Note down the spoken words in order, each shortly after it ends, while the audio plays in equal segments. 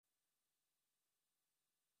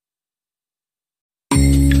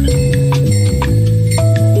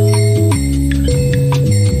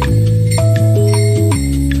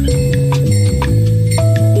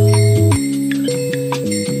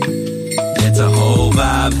a whole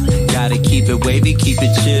vibe. Gotta keep it wavy, keep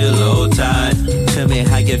it chill, hold tight. Tell me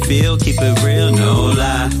how you feel, keep it real, no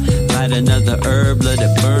lie. Light another herb, let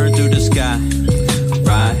it burn through the sky.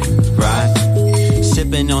 Right.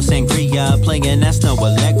 Sipping on sangria, playing that's no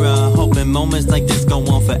Allegra. Hoping moments like this go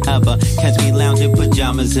on forever. Catch me lounging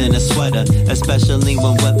pajamas in a sweater, especially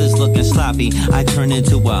when weather's looking sloppy. I turn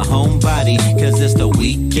into a homebody, cause it's the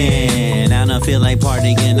weekend. I don't feel like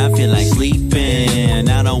partying, I feel like sleeping.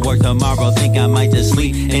 I don't work tomorrow, think I might just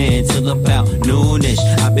sleep until about noonish.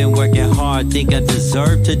 I've been working hard, think I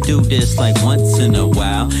deserve to do this like once in a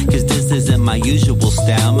while. Cause this isn't my usual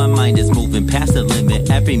style. My mind is moving past the limit,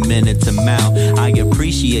 every minute's a mile. I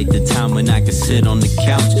appreciate the time when I can sit on the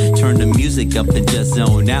couch, turn the music up and just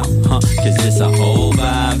zone out, cause it's a whole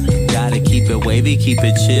vibe. Gotta keep it wavy, keep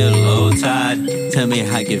it chill, low tide. Tell me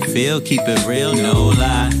how you feel, keep it real, no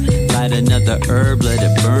lie. Light another herb, let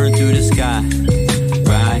it burn through the sky.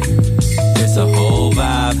 Right, it's a whole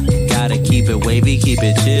vibe. Gotta keep it wavy, keep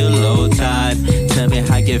it chill, low tide. Tell me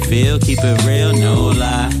how you feel, keep it real, no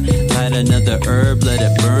lie. Light another herb, let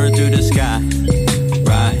it burn through the sky.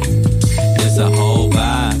 Right, it's a whole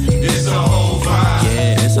vibe. It's a whole vibe.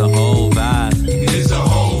 Yeah, it's a whole vibe. It's a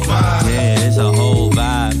whole vibe. Yeah, it's a whole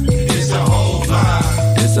vibe. It's a whole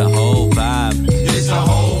vibe. It's a whole vibe. It's a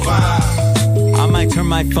whole vibe. I might turn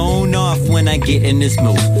my phone off when I get in this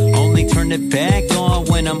mood. Only turn it back on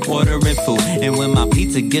when I'm ordering food. And when my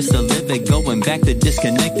pizza gets delivered, going back to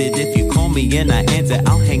disconnected. If you call me and I answer,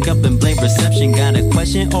 I'll hang up and blame reception. Got a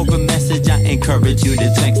question or a message, I encourage you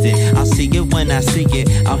to text it. I'll see it when I see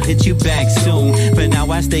it, I'll hit you back soon. But now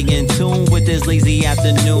I stay in tune with this lazy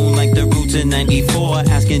afternoon, like the Roots in 94,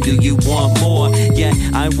 asking do you want more? Yeah,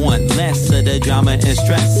 I want less of the drama and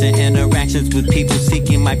stress and interactions with people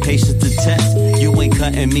seeking my patience to test. You ain't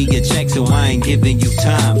cutting me a check, so I ain't giving you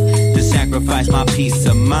time to sacrifice my peace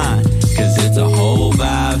of mind. Cause it's a whole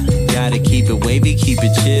vibe. Gotta keep it wavy, keep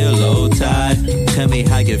it chill, low tide. Tell me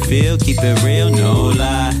how you feel, keep it real, no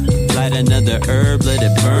lie. Light another herb, let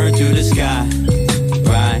it burn through the sky.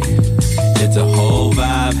 Right, it's a whole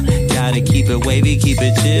vibe. Gotta keep it wavy, keep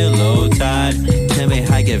it chill, low tide. Tell me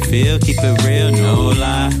how you feel, keep it real, no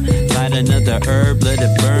lie. Light another herb, let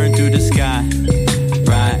it burn through the sky.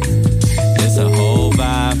 Right, it's a whole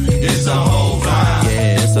vibe. It's a whole vibe.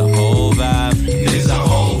 Yeah, it's a whole vibe. It's a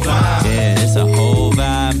whole vibe. Yeah, it's a whole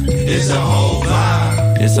vibe. It's a whole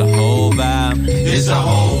vibe. It's a whole vibe. It's a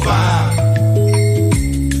whole vibe.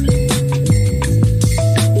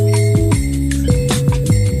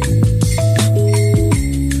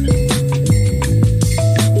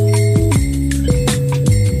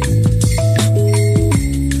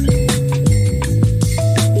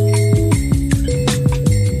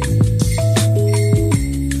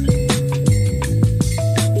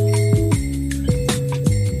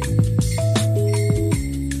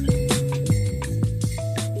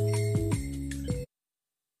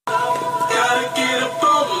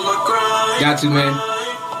 Got to, man.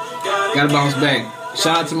 Gotta bounce back.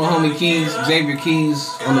 Shout out to my homie Keys, Xavier Keys,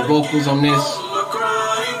 on the vocals on this.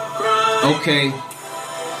 Okay.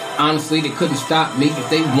 Honestly, they couldn't stop me if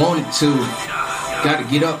they wanted to. Gotta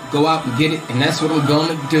get up, go out and get it, and that's what I'm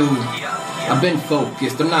gonna do. I've been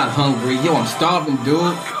focused, I'm not hungry. Yo, I'm starving,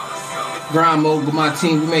 dude. Grind mode with my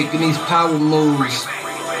team, we making these power moves.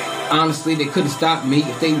 Honestly, they couldn't stop me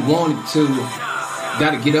if they wanted to.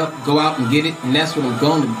 Gotta get up, go out and get it, and that's what I'm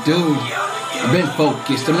gonna do. I've been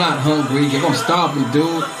focused, I'm not hungry, yo, I'm starving,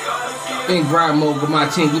 dude. In grind mode with my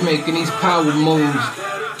team, we making these power moves.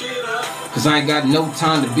 Cause I ain't got no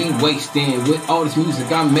time to be wasting with all this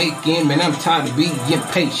music I'm making. Man, I'm tired of being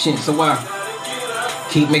impatient, so I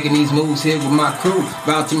keep making these moves here with my crew.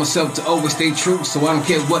 Vow to myself to always stay true, so I don't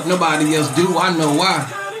care what nobody else do, I know why.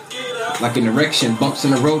 Like an erection, bumps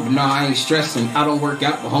in the road, but nah, I ain't stressing. I don't work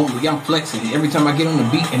out, but homie, I'm flexing. Every time I get on the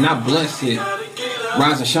beat and I bless it.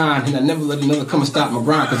 Rise and shine, and I never let another come and stop my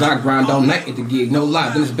grind. Cause I grind all night at the gig, no lie.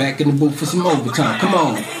 Then it's back in the booth for some overtime, come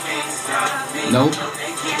on. Nope.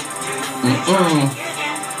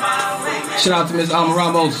 Shout out to Miss Alma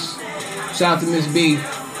Ramos. Shout out to Miss B.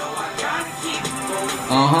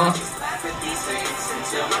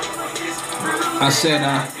 I said,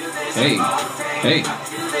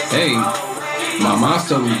 hey, my mom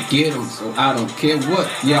told me to get them, so I don't care what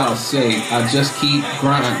y'all say. I just keep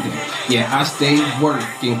grinding. Yeah, I stay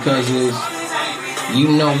working, cause it's, you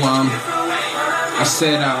know, I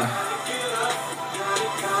said,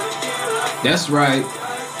 that's right.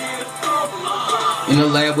 In the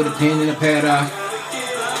lab with a pen and a pad,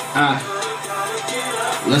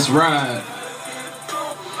 let's ride.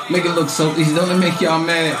 Make it look so easy, don't it make y'all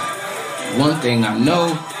mad? One thing I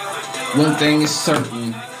know, one thing is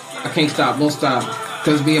certain. I can't stop, won't stop,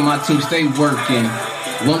 cause me and my team stay working.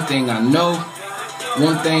 One thing I know,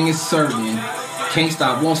 one thing is certain. Can't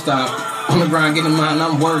stop, won't stop, on the grind, getting mine,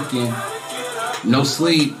 I'm working. No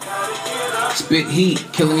sleep, spit heat,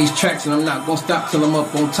 killing these tracks, and I'm not gonna stop till I'm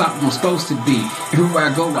up on top where I'm supposed to be. Everywhere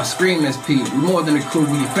I go, I scream SP. We more than a crew,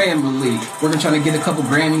 we a family. Working trying to get a couple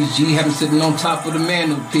Grammys, G, have them sitting on top of the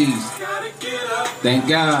mantelpiece. Thank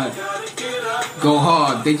God. Go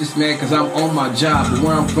hard, they just mad cause I'm on my job. But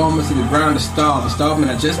where I'm from is to the ground to starve. Starving,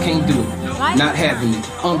 I just can't do it. Not having it,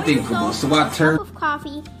 unthinkable. So I turn of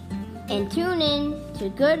coffee and tune in to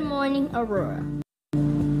Good Morning Aurora.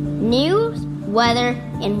 News, weather,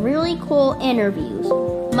 and really cool interviews.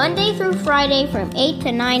 Monday through Friday from 8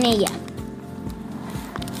 to 9 a.m.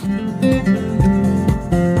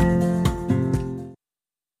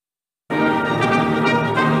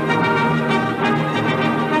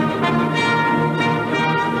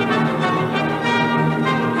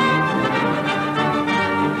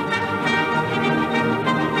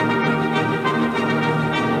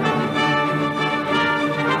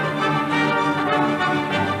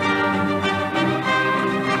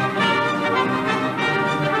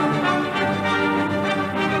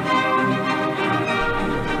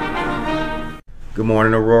 Good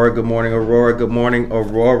morning, Aurora. Good morning, Aurora. Good morning,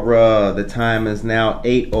 Aurora. The time is now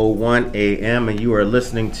 8:01 a.m. and you are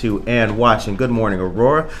listening to and watching Good Morning,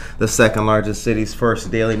 Aurora, the second largest city's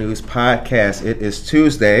first daily news podcast. It is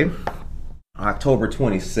Tuesday, October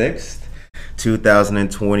 26th,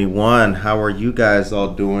 2021. How are you guys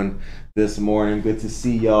all doing this morning? Good to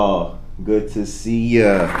see y'all. Good to see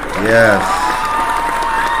ya. Yes.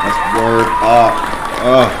 Let's word up.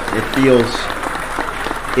 Oh,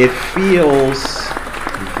 it feels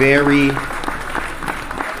very,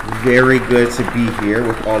 very good to be here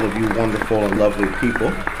with all of you wonderful and lovely people.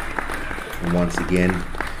 And once again,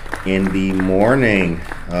 in the morning,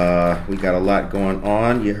 we got a lot going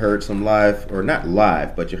on. You heard some live, or not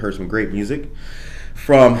live, but you heard some great music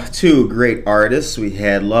from two great artists. We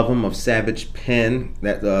had Love 'Em of Savage Pen,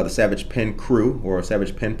 the Savage Pen crew, or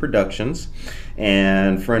Savage Pen Productions,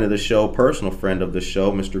 and friend of the show, personal friend of the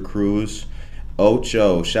show, Mr. Cruz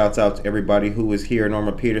Ocho. Shouts out to everybody who is here.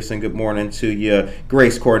 Norma Peterson, good morning to you.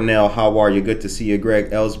 Grace Cornell, how are you? Good to see you. Greg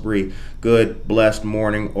Ellsbury, good, blessed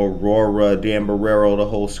morning. Aurora, Dan Barrero, the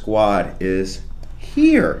whole squad is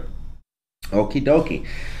here. Okie dokie.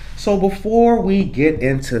 So before we get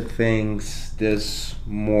into things this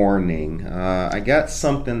morning, I got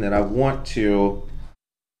something that I want to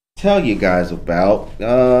tell you guys about.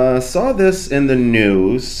 Saw this in the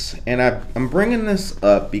news, and I'm bringing this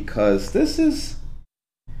up because this is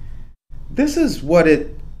what it's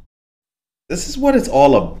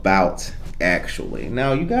all about, actually.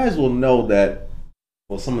 Now, you guys will know that,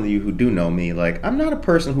 well, some of you who do know me, like, I'm not a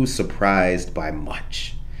person who's surprised by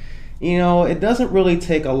much. You know, it doesn't really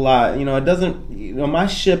take a lot. My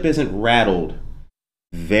ship isn't rattled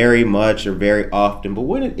very much or very often, but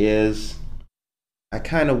when it is, I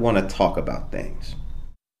kind of want to talk about things.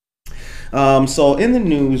 So in the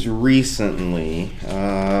news recently,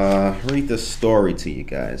 read this story to you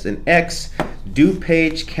guys. An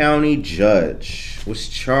ex-DuPage County judge was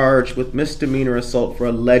charged with misdemeanor assault for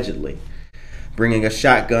allegedly bringing a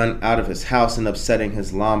shotgun out of his house and upsetting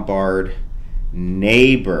his Lombard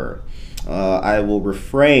neighbor. I will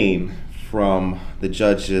refrain from the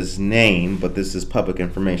judge's name, but this is public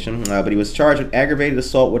information. But he was charged with aggravated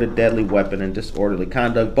assault with a deadly weapon and disorderly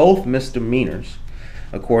conduct, both misdemeanors,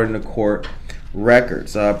 according to court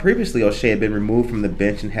records. Previously, O'Shea had been removed from the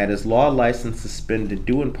bench and had his law license suspended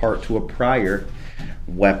due in part to a prior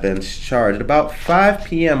weapons charge. At about 5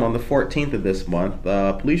 p.m. on the 14th of this month,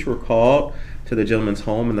 police were called to the gentleman's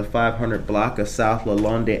home in the 500 block of South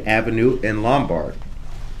Lalonde Avenue in Lombard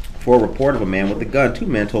for a report of a man with a gun. Two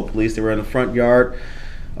men told police they were in the front yard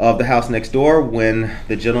of the house next door when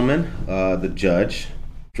the gentleman, the judge,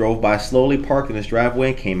 drove by slowly, parked in his driveway,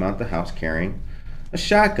 and came out the house carrying a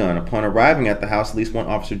shotgun. Upon arriving at the house, at least one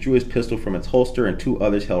officer drew his pistol from its holster and two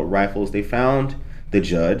others held rifles. They found the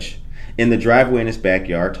judge in the driveway in his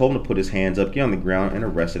backyard, told him to put his hands up, get on the ground, and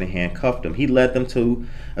arrested and handcuffed him. He led them to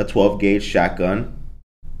a 12-gauge shotgun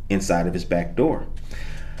inside of his back door.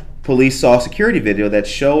 Police saw security video that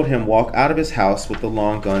showed him walk out of his house with the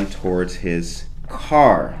long gun towards his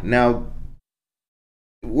car. Now,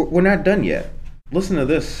 we're not done yet. Listen to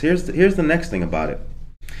this. Here's the next thing about it.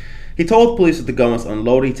 He told police that the gun was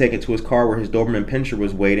unloaded. He'd take it to his car where his Doberman Pinscher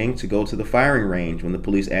was waiting to go to the firing range. When the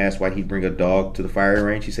police asked why he'd bring a dog to the firing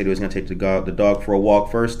range, he said he was going to take the dog for a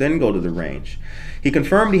walk first, then go to the range. He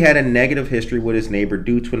confirmed he had a negative history with his neighbor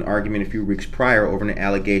due to an argument a few weeks prior over an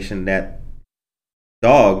allegation that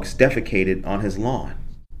dogs defecated on his lawn.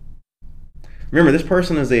 Remember, this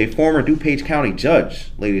person is a former DuPage County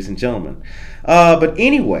judge, ladies and gentlemen. But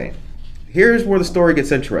anyway, here's where the story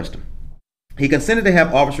gets interesting. He consented to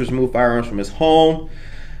have officers remove firearms from his home.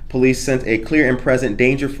 Police sent a clear and present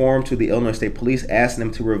danger form to the Illinois State Police, asking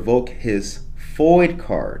them to revoke his FOID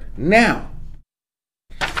card. Now,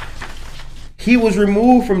 he was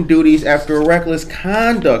removed from duties after a reckless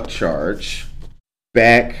conduct charge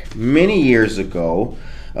back many years ago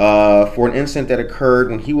for an incident that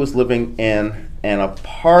occurred when he was living in an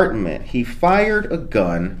apartment. He fired a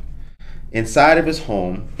gun inside of his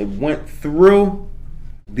home. It went through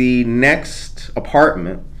the next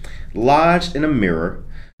apartment, lodged in a mirror,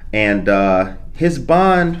 and his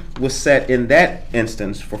bond was set in that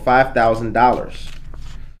instance for $5,000.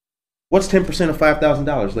 What's 10% of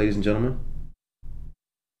 $5,000, ladies and gentlemen?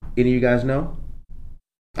 Any of you guys know?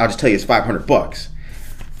 I'll just tell you it's $500.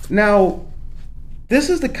 Now, this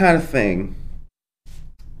is the kind of thing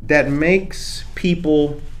that makes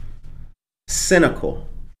people cynical.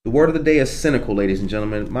 The word of the day is cynical, ladies and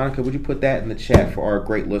gentlemen. Monica, would you put that in the chat for our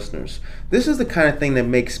great listeners? This is the kind of thing that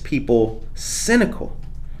makes people cynical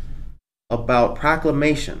about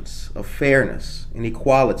proclamations of fairness and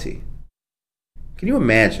equality. Can you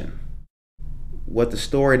imagine what the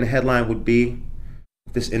story and the headline would be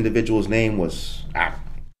if this individual's name was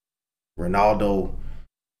Ronaldo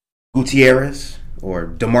Gutierrez or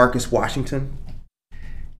DeMarcus Washington?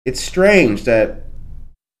 It's strange that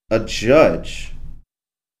a judge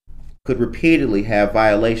could repeatedly have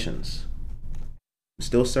violations and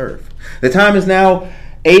still serve. The time is now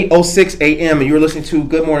 8:06 a.m. and you're listening to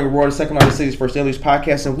Good Morning Aurora, the second largest city's first daily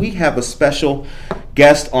podcast, and we have a special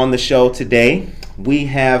guest on the show today. We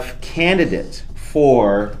have candidate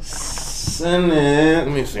for Senate.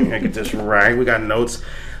 Let me see if I get this right. We got notes.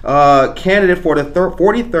 Candidate for the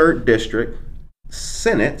 43rd District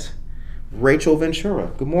Senate, Rachel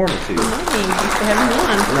Ventura. Good morning to you. Good morning. Thanks for having me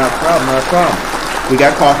on. Not a problem. Not a problem. We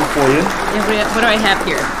got coffee for you. Yeah, what do I have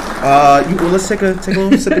here? Let's take a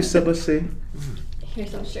little sip. Let's see.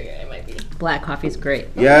 Here's some sugar. It might be. Black coffee's great.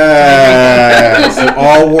 Yes, it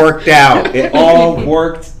all worked out. It all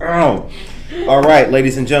worked out. All right,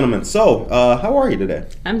 ladies and gentlemen. So, how are you today?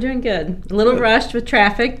 I'm doing good. A little rushed with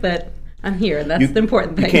traffic, but I'm here. That's the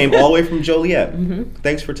important thing. You came all the way from Joliet. Mm-hmm.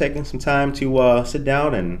 Thanks for taking some time to sit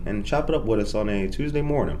down and chop it up with us on a Tuesday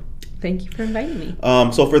morning. Thank you for inviting me.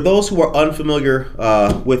 So for those who are unfamiliar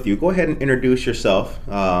with you, go ahead and introduce yourself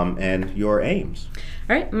and your aims.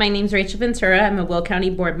 All right, my name's Rachel Ventura. I'm a Will County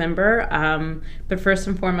board member, but first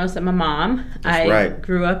and foremost, I'm a mom. I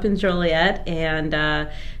grew up in Joliet and I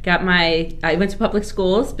went to public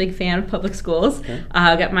schools, big fan of public schools. Okay.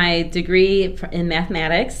 Got my degree in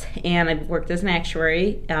mathematics, and I worked as an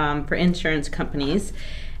actuary for insurance companies,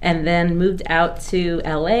 and then moved out to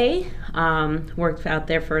LA, worked out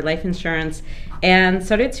there for life insurance, and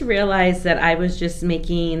started to realize that I was just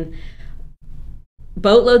making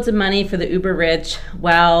boatloads of money for the uber rich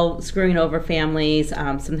while screwing over families.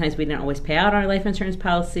 Sometimes we didn't always pay out our life insurance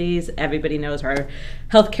policies. Everybody knows our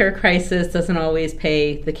healthcare crisis doesn't always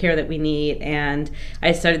pay the care that we need. And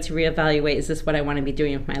I started to reevaluate, is this what I want to be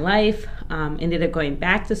doing with my life? Ended up going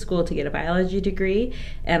back to school to get a biology degree.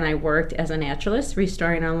 And I worked as a naturalist,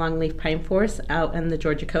 restoring our longleaf pine forests out on the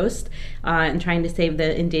Georgia coast and trying to save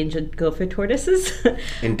the endangered gopher tortoises.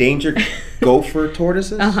 Endangered gopher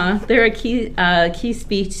tortoises? They're a key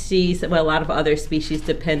species. Well, a lot of other species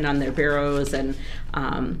depend on their burrows and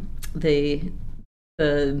the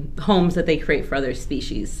homes that they create for other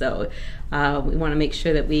species. So we want to make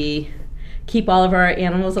sure that we keep all of our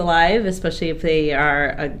animals alive, especially if they are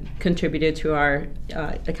a contributor to our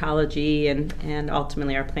ecology and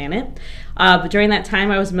ultimately our planet. But during that time,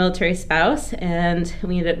 I was a military spouse, and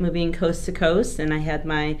we ended up moving coast to coast, and I had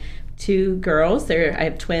my two girls. I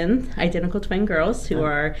have identical twin girls who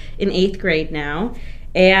are in 8th grade now.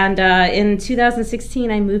 And in 2016,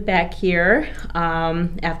 I moved back here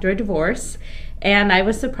after a divorce. And I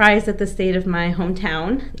was surprised at the state of my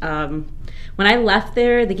hometown. When I left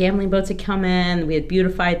there, the gambling boats had come in. We had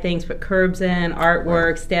beautified things, put curbs in,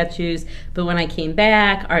 artwork, statues. But when I came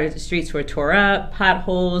back, our streets were tore up,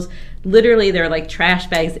 potholes. Literally, there were like trash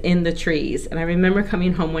bags in the trees. And I remember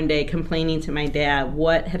coming home one day complaining to my dad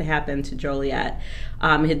what had happened to Joliet.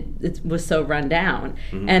 It was so run down.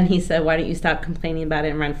 Mm-hmm. And he said, why don't you stop complaining about it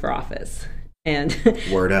and run for office? And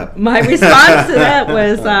Word up. my response to that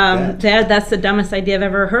was, Dad, that's the dumbest idea I've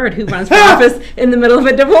ever heard. Who runs for office in the middle of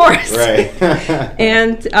a divorce? Right.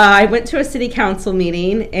 And I went to a city council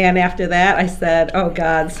meeting, and after that I said, oh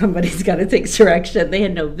God, somebody's got to take direction. They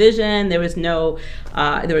had no vision. There was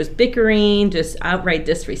there was bickering, just outright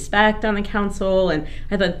disrespect on the council. And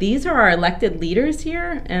I thought, these are our elected leaders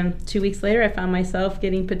here. And 2 weeks later, I found myself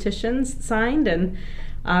getting petitions signed and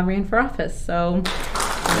ran for office. So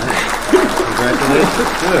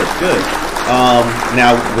Congratulations. Good.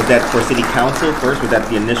 Now, was that for city council first? Was that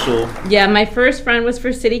the initial? Yeah, my first run was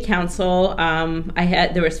for city council.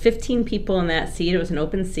 There was 15 people in that seat. It was an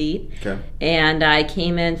open seat. Okay. And I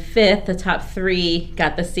came in 5th. The top 3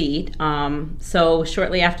 got the seat. So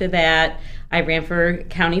shortly after that, I ran for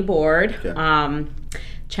county board. Okay.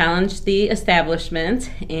 Challenged the establishment,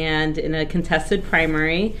 and in a contested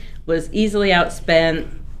primary was easily outspent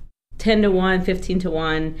 10-1,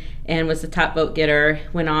 15-1, and was the top vote getter.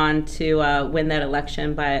 Went on to win that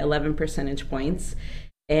election by 11 percentage points.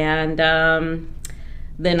 And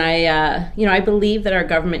then I believe that our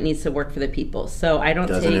government needs to work for the people. So I don't.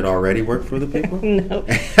 Doesn't it already work for the people? No,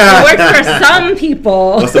 it works for some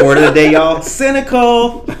people. What's the word of the day, y'all?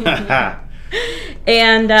 Cynical.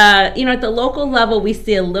 And, at the local level, we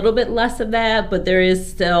see a little bit less of that, but there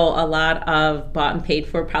is still a lot of bought and paid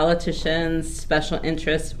for politicians. Special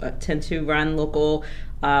interests tend to run local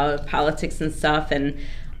politics and stuff. And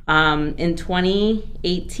in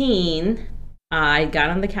 2018, I got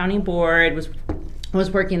on the county board,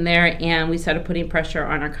 was working there, and we started putting pressure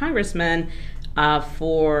on our congressman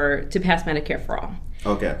to pass Medicare for all.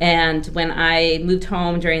 Okay. And when I moved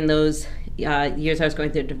home during those years I was going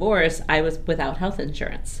through a divorce, I was without health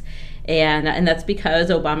insurance. And that's because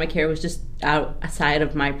Obamacare was just outside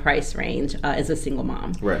of my price range as a single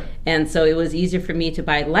mom. Right. And so it was easier for me to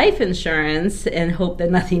buy life insurance and hope that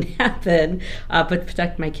nothing happened, but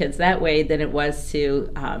protect my kids that way, than it was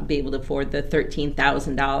to be able to afford the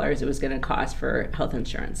 $13,000 it was going to cost for health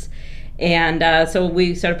insurance. And so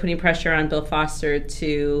we started putting pressure on Bill Foster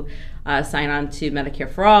to sign on to Medicare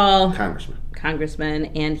for All. Congressman,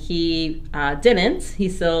 and he didn't. He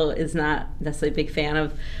still is not necessarily a big fan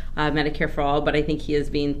of Medicare for All, but I think he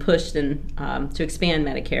is being pushed to expand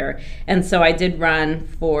Medicare. And so I did run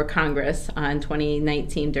for Congress in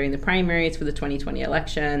 2019 during the primaries for the 2020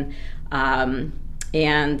 election. And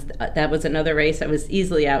that was another race. I was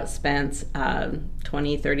easily outspent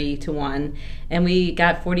 20-30-1, and we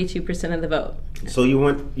got 42% of the vote. So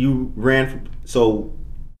you ran for,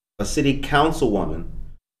 a city councilwoman.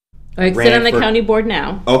 I sit on the county board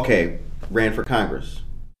now. Okay, ran for Congress.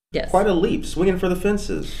 Yes. Quite a leap, swinging for the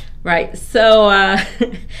fences. Right. So a lot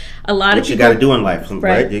of people. What you got to do in life,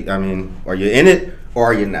 right? I mean, are you in it or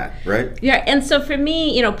are you not, right? Yeah. And so for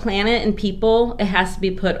me, planet and people, it has to be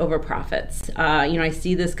put over profits. I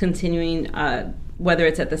see this continuing, whether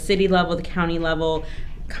it's at the city level, the county level,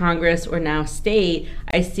 Congress, or now state.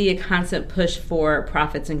 I see a constant push for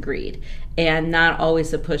profits and greed, and not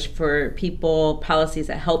always a push for people, policies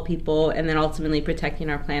that help people, and then ultimately protecting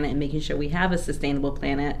our planet and making sure we have a sustainable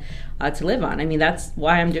planet to live on. I mean, that's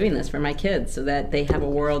why I'm doing this for my kids, so that they have a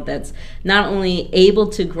world that's not only able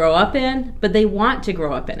to grow up in, but they want to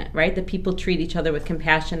grow up in it, right? That people treat each other with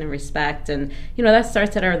compassion and respect, and, that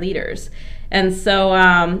starts at our leaders. And so,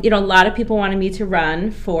 a lot of people wanted me to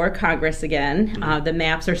run for Congress again. The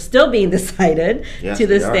maps are still being decided to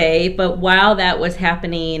this day. But while that was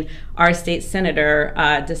happening, our state senator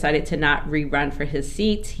decided to not rerun for his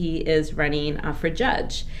seat. He is running for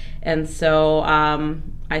judge. And so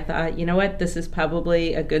I thought, you know what, this is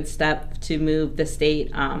probably a good step to move the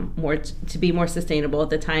state to be more sustainable. At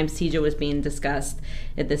the time, CEJA was being discussed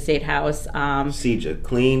at the State House. CEJA,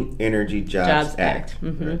 Clean Energy Jobs Act.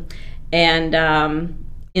 Mm-hmm. Right. And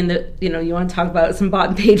in the, you want to talk about some bought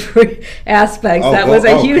and paid for aspects. That was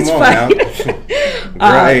a huge fight.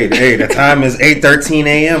 Right. Hey, the time is 8:13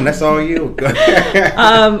 a.m. That's all you.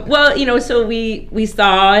 So we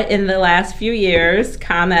saw in the last few years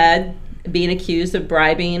ComEd being accused of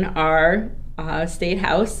bribing our state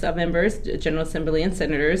house members, General Assembly and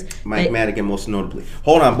senators. Mike Madigan, most notably.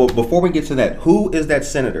 Hold on, but before we get to that, who is that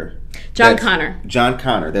senator? John Connor. John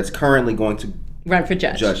Connor. That's currently going to run for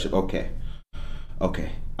judge. Okay.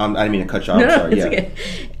 I didn't mean to cut you off. I'm sorry. It's okay.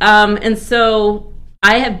 And so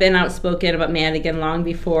I have been outspoken about Madigan long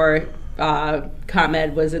before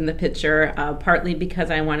ComEd was in the picture, partly because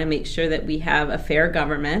I want to make sure that we have a fair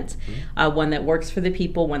government, one that works for the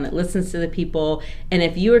people, one that listens to the people. And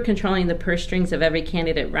if you are controlling the purse strings of every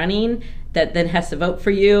candidate running that then has to vote for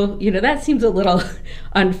you, that seems a little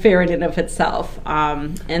unfair in and of itself.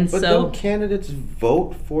 But don't candidates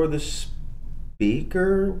vote for the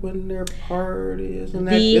speaker when their party isn't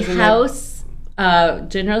that The isn't that- House,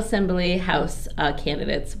 General Assembly House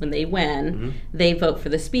candidates, when they win, they vote for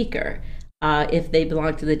the speaker. If they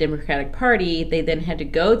belong to the Democratic Party, they then had to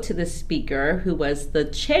go to the speaker, who was the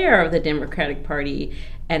chair of the Democratic Party,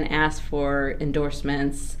 and ask for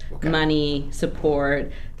endorsements, money,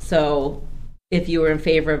 support. So if you were in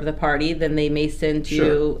favor of the party, then they may send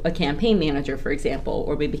you a campaign manager, for example,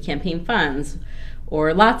 or maybe campaign funds,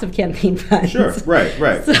 or lots of campaign funds. Sure,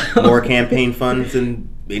 right. So- More campaign funds than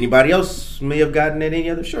anybody else may have gotten at any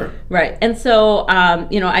other. Sure. Right. And so,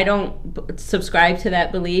 I don't subscribe to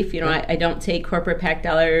that belief. I don't take corporate PAC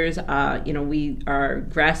dollars. We are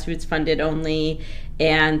grassroots funded only.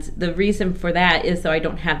 And the reason for that is so I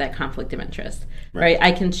don't have that conflict of interest. Right.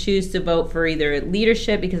 I can choose to vote for either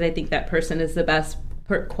leadership because I think that person is the best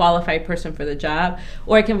qualified person for the job,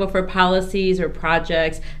 or I can vote for policies or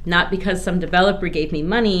projects, not because some developer gave me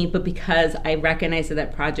money, but because I recognize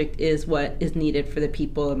that project is what is needed for the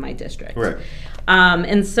people in my district. Right.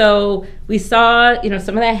 And so we saw,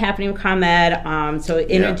 some of that happening with ComEd. So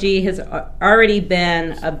energy has already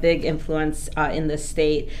been a big influence in this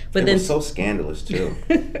state. But It was so scandalous too,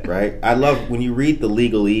 right? I love when you read the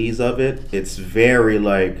legalese of it. It's very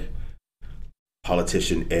like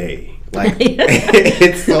politician A. Like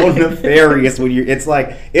it's so nefarious when you. It's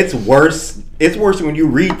like it's worse. It's worse when you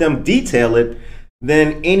read them detail it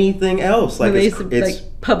than anything else. Like it's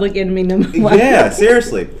like public enemy number one. Yeah,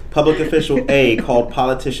 seriously. Public official A called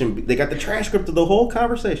politician B. They got the transcript of the whole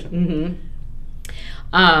conversation.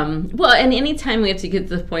 Well, and anytime we have to get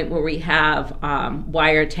to the point where we have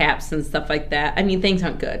wiretaps and stuff like that, I mean, things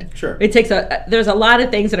aren't good. Sure. It takes there's a lot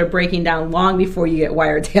of things that are breaking down long before you get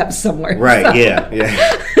wiretaps somewhere. Right. So.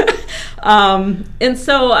 Yeah. And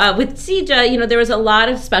so with CEJA, there was a lot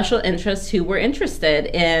of special interests who were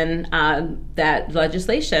interested in that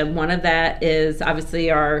legislation. One of that is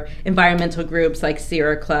obviously our environmental groups, like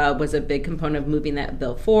Sierra Club was a big component of moving that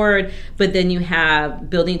bill forward. But then you have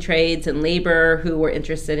building trades and labor who were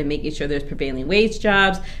interested in making sure there's prevailing wage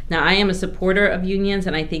jobs. Now, I am a supporter of unions,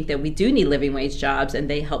 and I think that we do need living wage jobs, and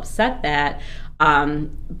they help set that.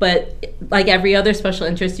 But like every other special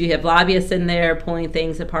interest, you have lobbyists in there pulling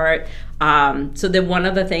things apart. So then one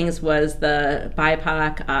of the things was the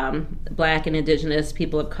BIPOC, Black and Indigenous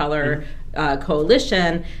People of Color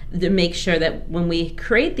Coalition, to make sure that when we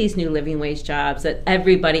create these new living wage jobs, that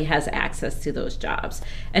everybody has access to those jobs.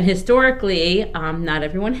 And historically, not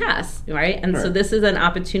everyone has, right? And so this is an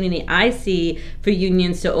opportunity I see for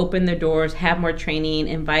unions to open their doors, have more training,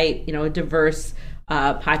 invite, a diverse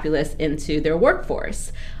populace into their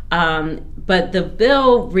workforce. But the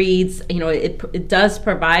bill reads, it does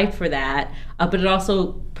provide for that, but it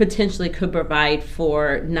also potentially could provide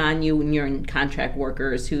for non-union contract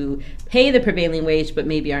workers who pay the prevailing wage but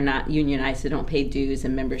maybe are not unionized, so don't pay dues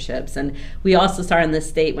and memberships. And we also saw in the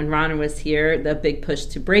state, when Rauner was here, the big push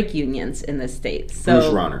to break unions in the state. So,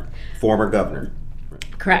 Bruce Rauner, former governor.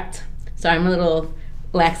 Correct. So I'm a little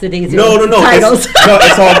lackadaisical. No. Titles.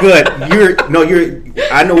 It's all good.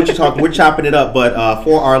 I know what you're talking. We're chopping it up, but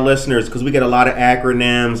for our listeners, because we get a lot of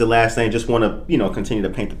acronyms and last name, just want to continue to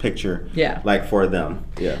paint the picture. Yeah. Like for them.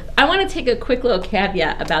 Yeah. I want to take a quick little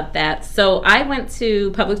caveat about that. So I went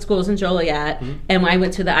to public schools in Joliet, and I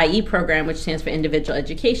went to the IE program, which stands for Individual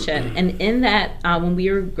Education. And in that, when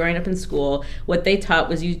we were growing up in school, what they taught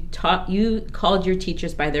was you called your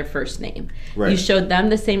teachers by their first name. Right. You showed them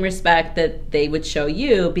the same respect that they would show you,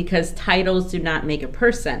 because titles do not make a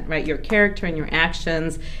person, right? Your character and your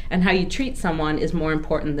actions and how you treat someone is more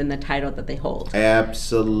important than the title that they hold.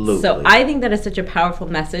 Absolutely. So I think that is such a powerful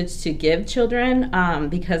message to give children,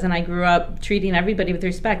 because I grew up treating everybody with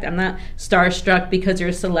respect. I'm not starstruck because you're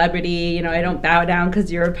a celebrity. I don't bow down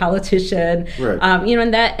because you're a politician. Right.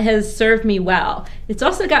 And that has served me well. It's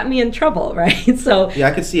also got me in trouble, right? So yeah,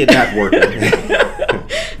 I can see it not working.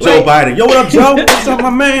 Joe Biden. Yo, what up, Joe? What's up, my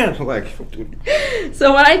man? Like.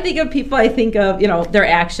 So when I think of people, I think of their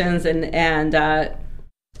actions and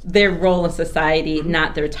their role in society,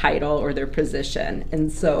 not their title or their position.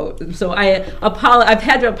 And so I've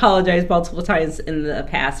had to apologize multiple times in the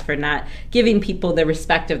past for not giving people the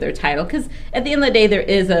respect of their title, because at the end of the day, there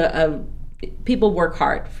is people work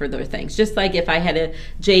hard for their things. Just like if I had a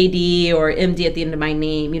JD or MD at the end of my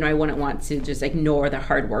name, I wouldn't want to just ignore the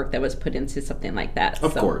hard work that was put into something like that.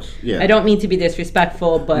 Of course, yeah. I don't mean to be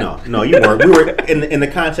disrespectful, but no, you weren't. We were in the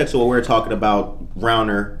context of what we were talking about.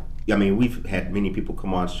 Rauner. I mean, we've had many people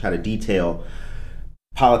come on to try to detail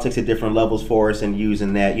politics at different levels for us, and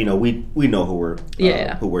using that, we know who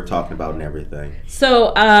we're talking about and everything.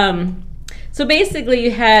 So So basically,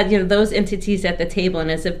 you had those entities at the table,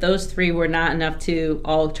 and as if those three were not enough to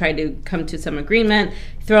all try to come to some agreement,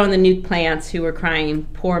 throw in the nuke plants who were crying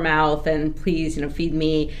poor mouth and please feed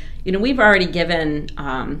me. We've already given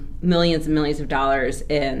millions and millions of dollars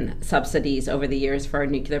in subsidies over the years for our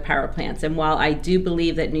nuclear power plants. And while I do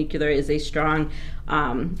believe that nuclear is a strong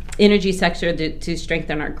energy sector to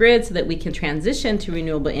strengthen our grid so that we can transition to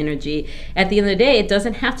renewable energy, at the end of the day, it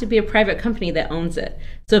doesn't have to be a private company that owns it.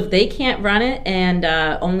 So if they can't run it and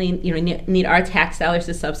only need our tax dollars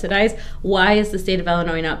to subsidize, why is the state of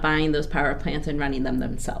Illinois not buying those power plants and running them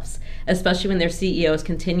themselves? Especially when their CEOs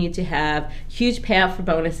continue to have huge payout for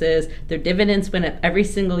bonuses, their dividends went up every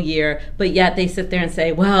single year, but yet they sit there and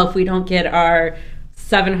say, well, if we don't get our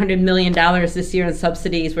 $700 million this year in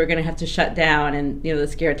subsidies, we're going to have to shut down, and the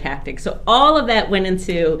scare tactics. So all of that went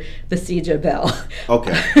into the CEJA bill.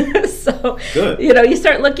 Okay. So good. You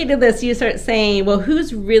start looking at this, you start saying, well,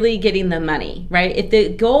 who's really getting the money, right? If the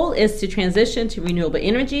goal is to transition to renewable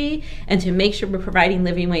energy and to make sure we're providing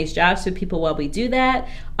living wage jobs to people while we do that,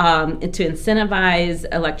 and to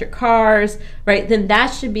incentivize electric cars, right? Then that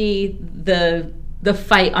should be the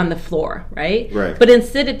fight on the floor, right? Right. But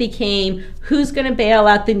instead it became who's going to bail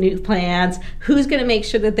out the nuke plants, who's going to make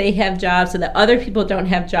sure that they have jobs so that other people don't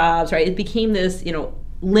have jobs, right? It became this,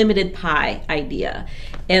 limited pie idea.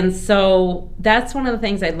 And so that's one of the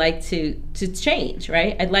things I'd like to change,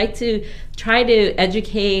 right? I'd like to try to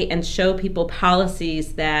educate and show people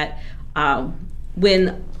policies that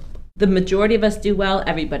when the majority of us do well,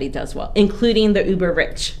 everybody does well, including the uber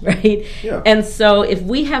rich, right? Yeah. And so if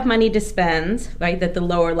we have money to spend, right, at the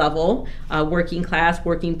lower level, working class,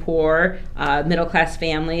 working poor, middle class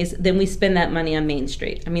families, then we spend that money on Main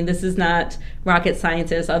Street. I mean, this is not rocket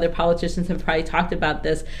science. Other politicians have probably talked about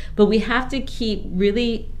this, but we have to keep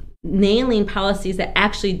really nailing policies that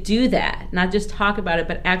actually do that, not just talk about it,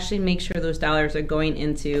 but actually make sure those dollars are going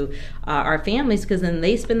into our families, because then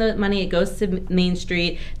they spend the money, it goes to Main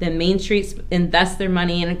Street, then Main Street invests their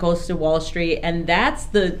money and it goes to Wall Street, and that's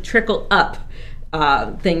the trickle up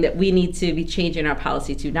thing that we need to be changing our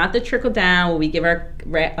policy to, not the trickle down where we give our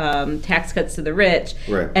tax cuts to the rich,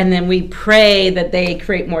 right, and then we pray that they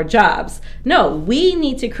create more jobs. No, we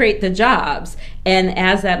need to create the jobs, and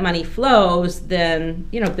as that money flows, then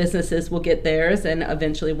businesses will get theirs, and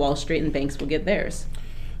eventually Wall Street and banks will get theirs.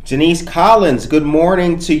 Janice Collins, good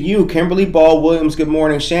morning to you. Kimberly Ball Williams, good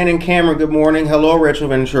morning. Shannon Cameron, good morning. Hello, Rachel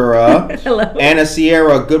Ventura. Hello. Anna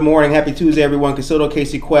Sierra, good morning. Happy Tuesday, everyone. Casildo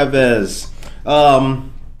Casey Cuevas. Hi,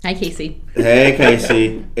 Casey. Hey,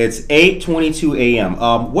 Casey. It's 8:22 a.m.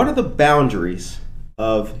 What are the boundaries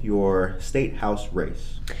of your state house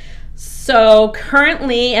race? So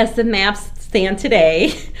currently, as the maps stand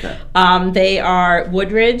today, Okay. they are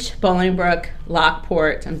Woodridge, Bolingbrook,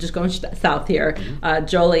 Lockport. I'm just going south here.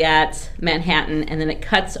 Joliet, Manhattan, and then it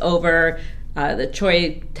cuts over the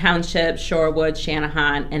Troy Township, Shorewood,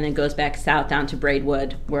 Shanahan, and then goes back south down to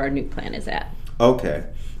Braidwood, where our nuke plant is at. Okay.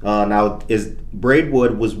 Now,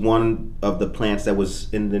 Braidwood was one of the plants that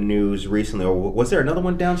was in the news recently, or was there another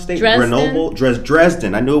one downstate? Dresden. Grenoble?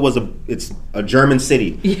 Dresden. I knew it's a German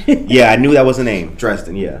city. Yeah, I knew that was the name.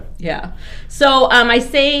 Dresden, yeah. Yeah. So I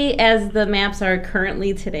say as the maps are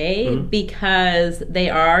currently today because they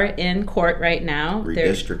are in court right now.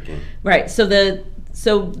 Redistricting. Right. So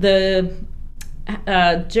the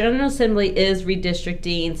General Assembly is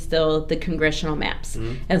redistricting still the congressional maps.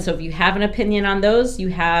 And so if you have an opinion on those, you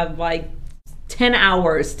have like 10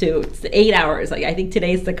 hours to 8 hours. Like I think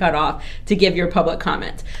today's the cutoff to give your public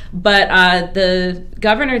comment. But the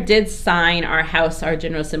governor did sign our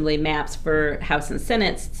General Assembly maps for House and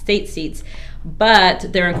Senate state seats, but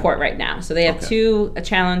they're in court right now. So they have two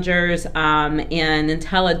challengers, and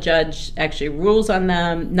until a judge actually rules on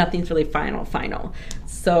them, nothing's really final.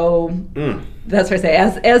 So that's what I say.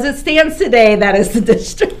 As it stands today, that is the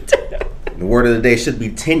district. The word of the day should be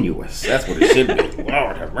tenuous. That's what it should be.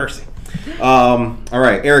 Lord have mercy. All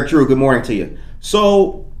right, Eric Drew, good morning to you.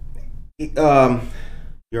 So, you're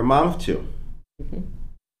a mom of two.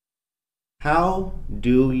 How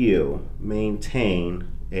do you maintain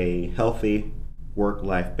a healthy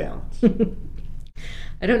work-life balance?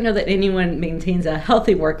 I don't know that anyone maintains a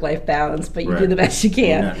healthy work-life balance, but you do Right. the best you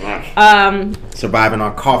can. Surviving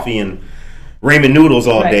on coffee and ramen noodles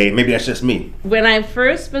all Right. day. Maybe that's just me. When I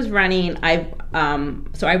first was running,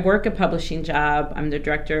 So I work a publishing job. I'm the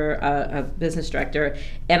director, a business director,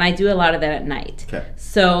 and I do a lot of that at night. Okay.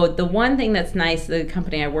 So the one thing that's nice, the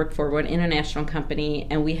company I work for, we're an international company,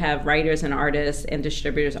 and we have writers and artists and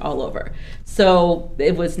distributors all over. So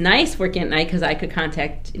it was nice working at night because I could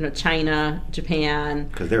contact, China, Japan.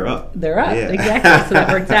 Because they're up. They're up, Yeah. exactly. So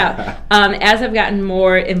that worked out. As I've gotten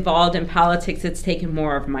more involved in politics, it's taken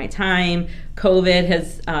more of my time. COVID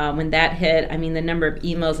has, when that hit, I mean, the number of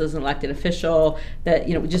emails as an elected official that,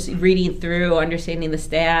 just reading through, understanding the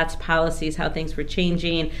stats, policies, how things were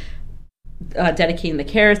changing, dedicating the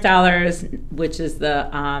CARES dollars, which is the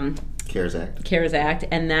CARES Act.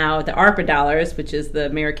 And now the ARPA dollars, which is the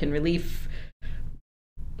American Relief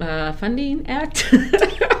Funding Act.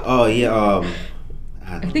 Oh, yeah.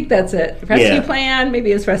 I think that's it. Rescue Plan,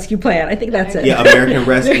 maybe it's Rescue Plan. I think that's it. Yeah, American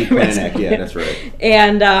Rescue Plan Act. Yeah, that's right.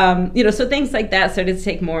 And, so things like that started to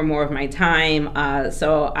take more and more of my time.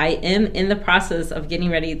 So I am in the process of getting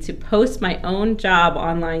ready to post my own job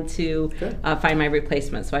online to find my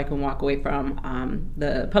replacement so I can walk away from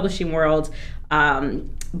the publishing world.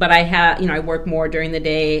 But I work more during the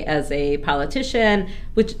day as a politician,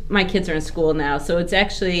 which my kids are in school now, so it's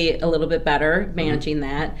actually a little bit better managing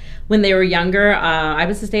that. When they were younger, I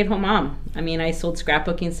was a stay-at-home mom. I mean, I sold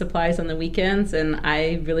scrapbooking supplies on the weekends, and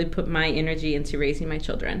I really put my energy into raising my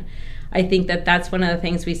children. I think that that's one of the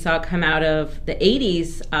things we saw come out of the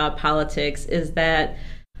 80s politics is that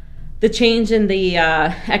the change in the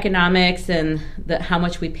economics and how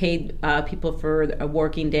much we paid people for a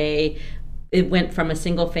working day. It went from a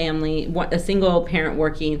single parent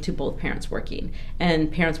working to both parents working,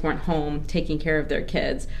 and parents weren't home taking care of their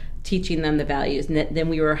kids, teaching them the values. And then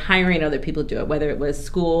we were hiring other people to do it, whether it was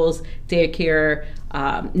schools, daycare,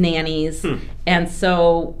 nannies. And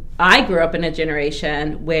so I grew up in a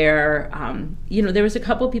generation where, there was a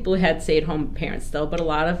couple of people who had stay-at-home parents still, but a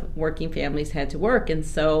lot of working families had to work. And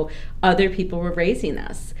so other people were raising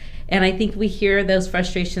us. And I think we hear those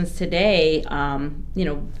frustrations today,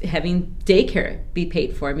 having daycare be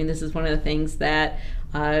paid for. I mean, this is one of the things that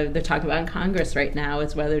they're talking about in Congress right now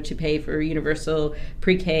is whether to pay for universal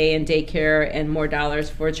pre-K and daycare and more dollars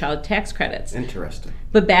for child tax credits. Interesting.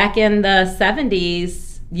 But back in the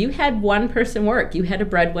 70s, you had one person work. You had a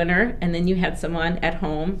breadwinner, and then you had someone at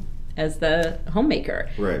home as the homemaker,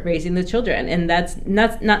 raising the children. And that's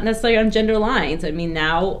not necessarily on gender lines. I mean,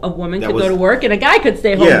 now a woman could go to work and a guy could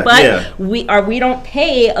stay home, but we don't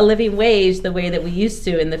pay a living wage the way that we used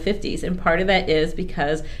to in the 50s. And part of that is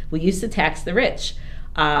because we used to tax the rich.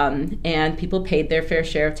 And people paid their fair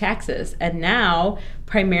share of taxes. And now,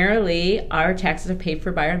 primarily, our taxes are paid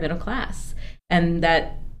for by our middle class. And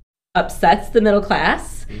that upsets the middle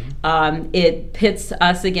class. It pits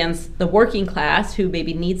us against the working class who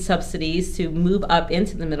maybe need subsidies to move up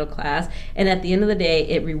into the middle class. And at the end of the day,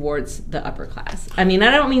 it rewards the upper class. I mean,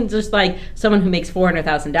 I don't mean just like someone who makes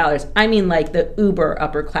 $400,000. I mean like the uber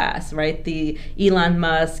upper class, right? The Elon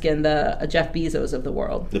Musk and the Jeff Bezos of the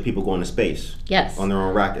world. The people going to space. Yes. On their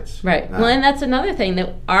own rockets. Right. Well, and that's another thing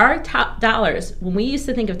that our top dollars, when we used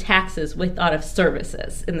to think of taxes, we thought of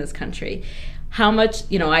services in this country. How much,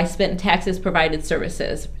 I spent in taxes provided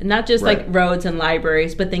services, not just like roads and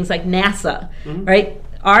libraries, but things like NASA, right?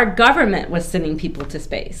 Our government was sending people to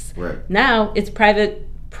space. Right. Now it's private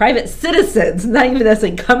citizens, not even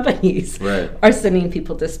necessarily companies, are sending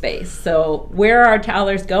people to space. So where are our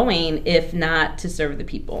dollars going if not to serve the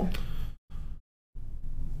people?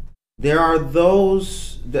 There are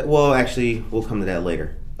those that, well, actually, we'll come to that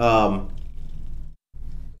later.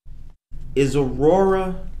 Is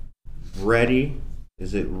Aurora ready?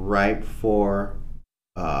 Is it ripe for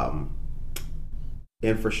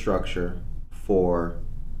infrastructure for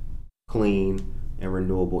clean and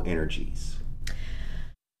renewable energies?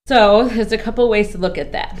 So there's a couple ways to look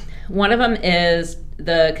at that. One of them is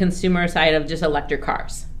the consumer side of just electric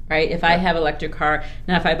cars, right? If I have an electric car,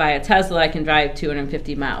 now if I buy a Tesla, I can drive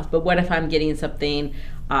 250 miles. But what if I'm getting something,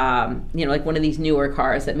 like one of these newer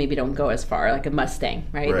cars that maybe don't go as far, like a Mustang,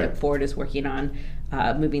 right? That Ford is working on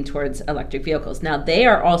moving towards electric vehicles. Now they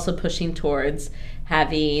are also pushing towards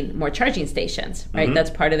having more charging stations, right? That's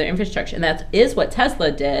part of their infrastructure. And that is what Tesla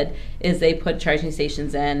did, is they put charging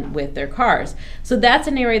stations in with their cars. So that's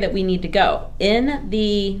an area that we need to go. In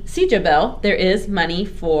the CEJA bill, there is money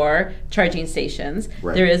for charging stations.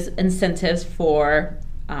 There is incentives for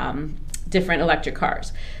different electric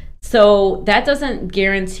cars. So that doesn't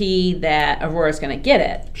guarantee that Aurora's going to get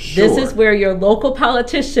it. This is where your local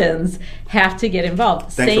politicians have to get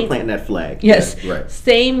involved. Thanks for planting that flag. Yes.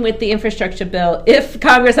 Same with the infrastructure bill. If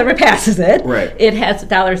Congress ever passes it, it has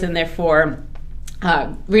dollars in there for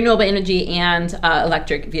renewable energy and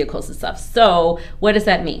electric vehicles and stuff. So what does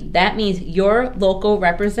that mean? That means your local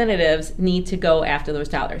representatives need to go after those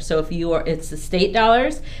dollars. So if it's the state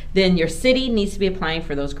dollars, then your city needs to be applying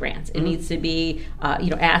for those grants. It needs to be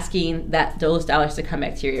asking that those dollars to come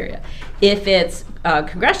back to your area. If it's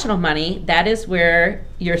congressional money, that is where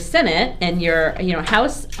your Senate and your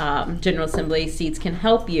House General Assembly seats can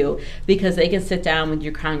help you, because they can sit down with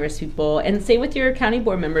your Congress people, and say with your county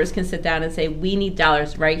board members can sit down and say, we need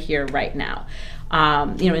dollars right here, right now.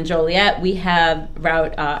 In Joliet, we have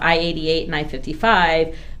Route I-88 and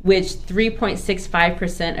I-55, which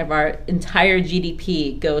 3.65% of our entire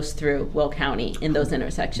GDP goes through Will County in those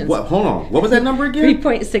intersections. What? Hold on. What was that number again?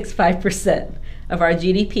 3.65% of our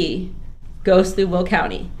GDP goes through Will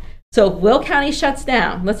County. So if Will County shuts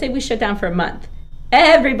down, let's say we shut down for a month,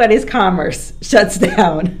 everybody's commerce shuts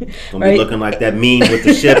down. It's gonna be looking like that meme with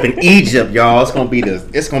the ship in Egypt, y'all. It's gonna be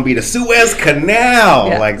the Suez Canal.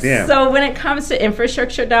 Yeah. Like, damn. So when it comes to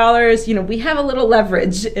infrastructure dollars, we have a little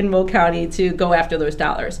leverage in Will County to go after those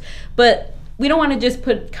dollars. But we don't want to just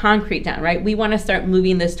put concrete down, right? We want to start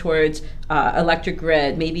moving this towards electric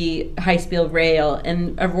grid, maybe high-speed rail,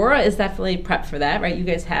 and Aurora is definitely prepped for that, right? You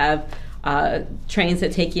guys have trains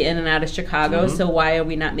that take you in and out of Chicago. So why are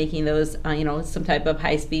we not making those, some type of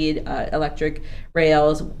high-speed electric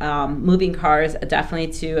rails, moving cars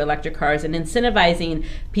definitely to electric cars, and incentivizing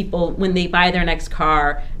people when they buy their next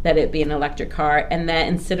car that it be an electric car, and that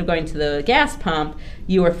instead of going to the gas pump,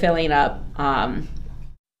 you are filling up,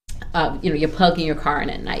 you're plugging your car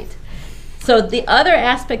in at night. So the other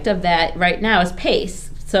aspect of that right now is PACE.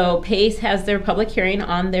 So PACE has their public hearing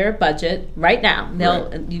on their budget right now.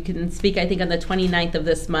 You can speak, I think, on the 29th of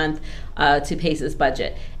this month to PACE's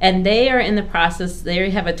budget. And they are in the process, they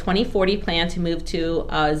have a 2040 plan to move to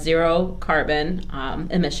zero carbon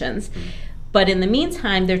emissions. But in the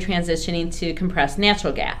meantime, they're transitioning to compressed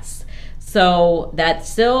natural gas. So that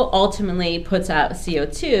still ultimately puts out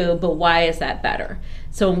CO2, but why is that better?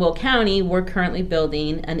 So in Will County, we're currently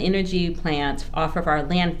building an energy plant off of our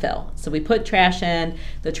landfill. So we put trash in,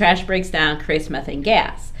 the trash breaks down, creates methane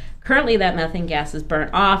gas. Currently, that methane gas is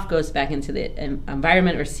burnt off, goes back into the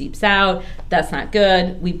environment or seeps out. That's not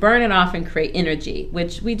good. We burn it off and create energy,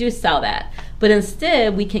 which we do sell that. But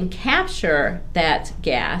instead, we can capture that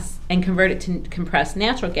gas and convert it to compressed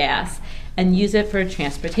natural gas and use it for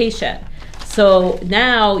transportation. So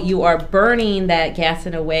now you are burning that gas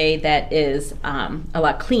in a way that is a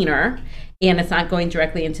lot cleaner, and it's not going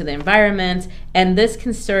directly into the environment. And this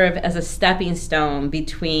can serve as a stepping stone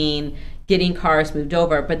between getting cars moved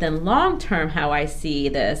over. But then long term, how I see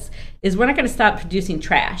this is we're not going to stop producing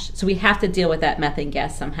trash. So we have to deal with that methane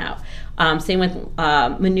gas somehow. Same with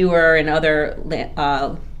manure and other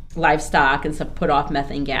livestock and stuff put off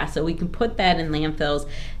methane gas. So we can put that in landfills,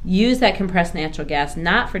 use that compressed natural gas,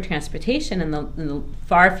 not for transportation in the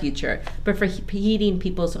far future, but for heating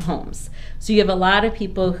people's homes. So you have a lot of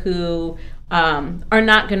people who are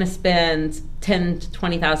not going to spend $10,000 to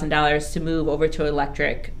 $20,000 to move over to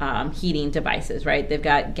electric heating devices, right? They've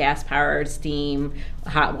got gas powered, steam,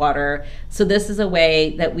 hot water. So this is a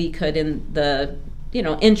way that we could, in the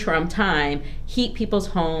interim time, heat people's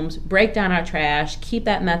homes, break down our trash, keep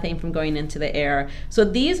that methane from going into the air. So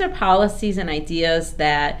these are policies and ideas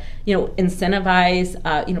that,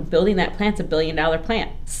 incentivize, building that plant's $1 billion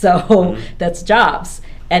plant. So that's jobs.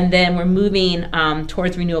 And then we're moving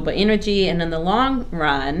towards renewable energy. And in the long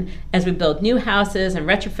run, as we build new houses and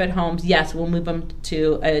retrofit homes, yes, we'll move them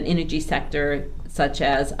to an energy sector such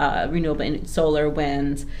as renewable solar,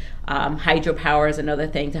 wind, hydropower is another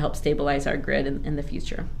thing to help stabilize our grid in the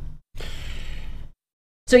future.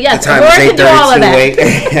 So yes, Aurora can do all of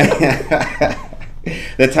that.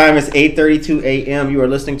 The time is 8:32 a.m. You are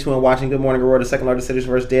listening to and watching Good Morning Aurora, the second largest Cities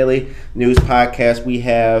First daily news podcast. We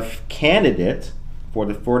have candidate for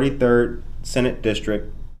the 43rd Senate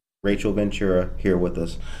District, Rachel Ventura, here with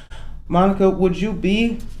us. Monica, would you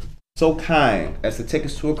be so kind as to take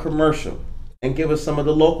us to a commercial and give us some of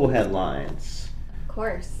the local headlines? Of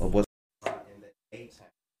course. Of what's in the A-Town.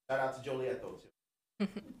 Shout out to Joliet, though, too.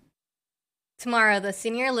 Tomorrow, the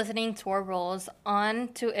Senior Listening Tour rolls on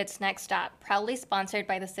to its next stop, proudly sponsored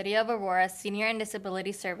by the City of Aurora Senior and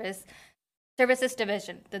Disability Services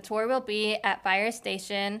Division. The tour will be at Fire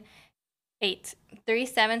Station 8,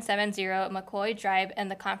 3770 McCoy Drive in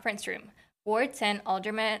the conference room. Ward 10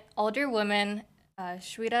 Alderwoman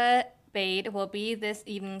Shweta Bade will be this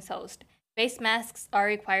evening's host. Face masks are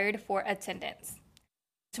required for attendance.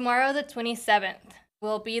 Tomorrow, the 27th,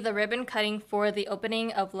 will be the ribbon cutting for the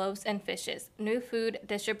opening of Loaves and Fishes, new food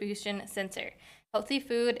distribution center. Healthy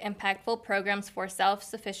food, impactful programs for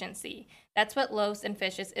self-sufficiency. That's what Loaves and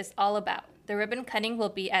Fishes is all about. The ribbon cutting will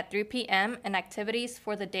be at 3 p.m. and activities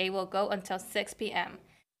for the day will go until 6 p.m.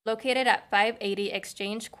 Located at 580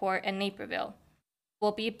 Exchange Court in Naperville.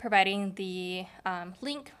 We'll be providing the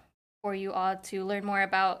link for you all to learn more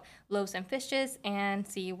about Loaves and Fishes and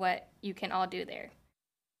see what you can all do there.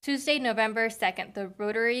 Tuesday, November 2nd, the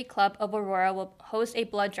Rotary Club of Aurora will host a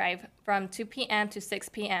blood drive from 2 p.m. to 6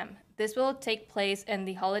 p.m. This will take place in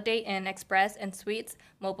the Holiday Inn Express and Suites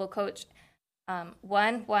Mobile Coach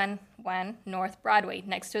 111 North Broadway,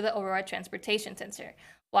 next to the Aurora Transportation Center.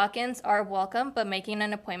 Walk-ins are welcome, but making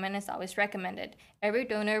an appointment is always recommended. Every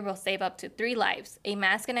donor will save up to 3 lives. A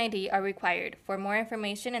mask and ID are required. For more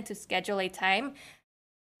information and to schedule a time,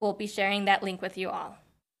 we'll be sharing that link with you all.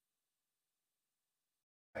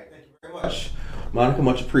 Thank you very much, Monica.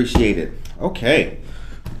 Much appreciated. Okay,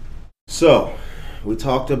 so we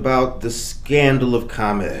talked about the scandal of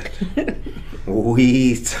ComEd.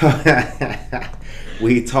 we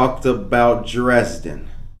talked about Dresden.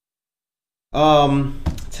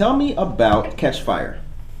 Tell me about Catch Fire.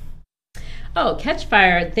 Oh, Catch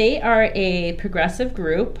Fire, they are a progressive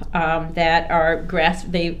group that are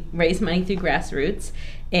they raise money through grassroots,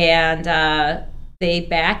 and they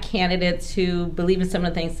back candidates who believe in some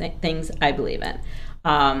of the things I believe in.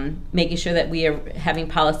 Making sure that we are having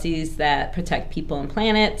policies that protect people and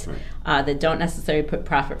planet, that don't necessarily put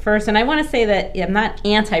profit first. And I want to say that I'm not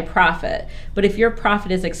anti-profit, but if your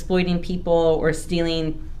profit is exploiting people or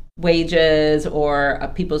stealing wages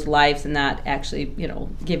or people's lives and not actually,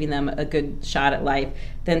 giving them a good shot at life,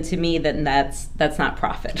 then to me, then that's not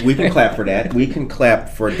profit. We can clap for that. We can clap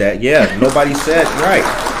for that. Yeah, nobody said right.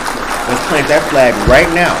 Let's plant that flag right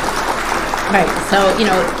now. Right. So,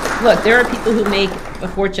 look, there are people who make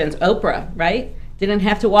fortunes. Oprah, right? Didn't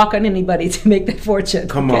have to walk on anybody to make that fortune.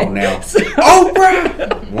 Come on now. So,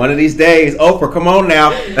 Oprah! One of these days, Oprah, come on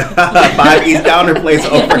now. 5 East Downer Place,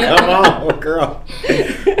 Oprah, come on, girl.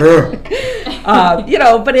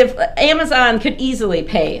 But if Amazon could easily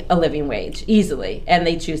pay a living wage, easily, and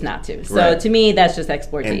they choose not to. So to me, that's just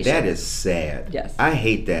exploitation. And that is sad. Yes. I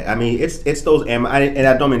hate that. I mean, it's those, and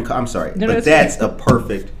I don't mean, I'm sorry, but that's a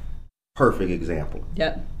perfect example.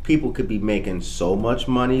 Yep. People could be making so much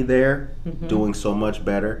money there, doing so much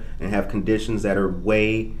better, and have conditions that are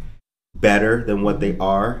way better than what they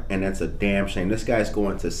are, and that's a damn shame. This guy's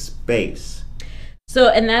going to space. So,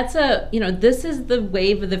 and that's this is the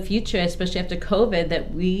wave of the future, especially after COVID,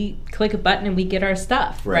 that we click a button and we get our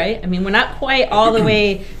stuff, right? I mean, we're not quite all the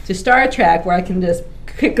way to Star Trek where I can just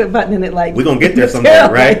click a button and it we're going to get there someday,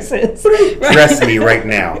 right? Trust me right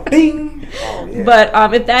now. Bing! Oh, yeah.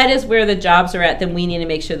 But if that is where the jobs are at, then we need to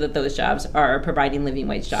make sure that those jobs are providing living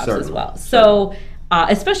wage jobs as well. So,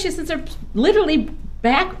 especially since they're literally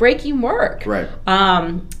back-breaking work. Right.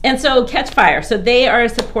 And so Catch Fire. So they are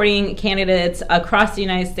supporting candidates across the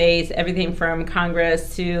United States, everything from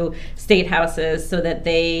Congress to state houses, so that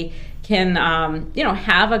they can,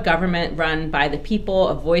 have a government run by the people,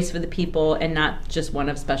 a voice for the people, and not just one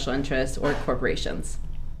of special interests or corporations.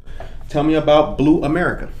 Tell me about Blue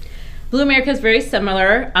America. Blue America is very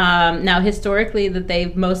similar. Now, historically, that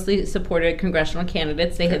they've mostly supported congressional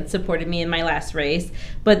candidates. They had supported me in my last race,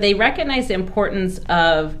 but they recognize the importance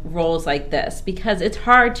of roles like this because it's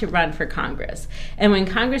hard to run for Congress. And when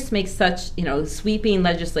Congress makes such, sweeping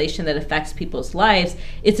legislation that affects people's lives,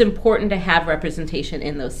 it's important to have representation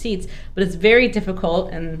in those seats. But it's very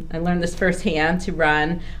difficult, and I learned this firsthand, to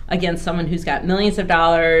run against someone who's got millions of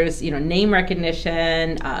dollars, name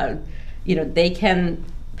recognition. They can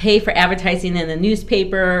pay for advertising in the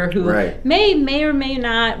newspaper, who may or may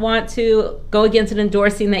not want to go against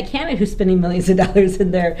endorsing that candidate who's spending millions of dollars in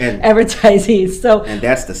their advertising. And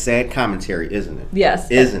that's the sad commentary, isn't it? Yes.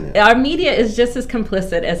 Isn't it? Our media is just as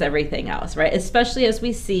complicit as everything else, right? Especially as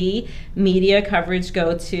we see media coverage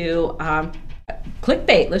go to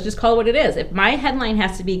clickbait. Let's just call it what it is. If my headline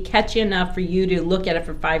has to be catchy enough for you to look at it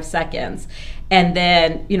for 5 seconds and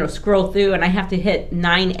then, scroll through and I have to hit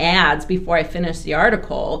 9 ads before I finish the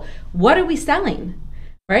article, what are we selling,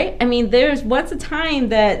 right? I mean, there's once a time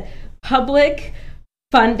that public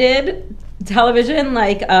funded television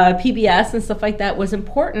like PBS and stuff like that was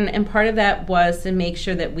important, and part of that was to make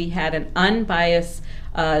sure that we had an unbiased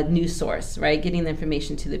news source, right? Getting the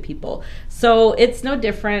information to the people. So it's no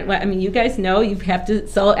different. I mean, you guys know you have to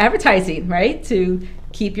sell advertising, right? To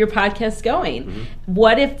keep your podcast going. Mm-hmm.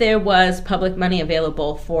 What if there was public money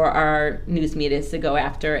available for our news medias to go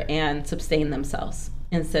after and sustain themselves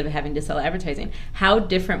instead of having to sell advertising? How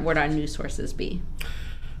different would our news sources be?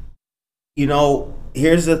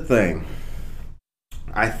 Here's the thing.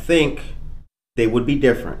 I think they would be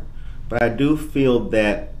different, but I do feel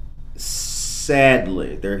that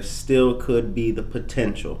sadly there still could be the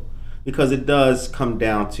potential because it does come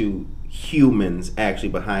down to humans actually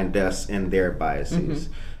behind desks and their biases.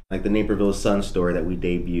 Like the Naperville Sun story that we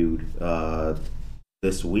debuted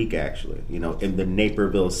this week, actually. You know, in the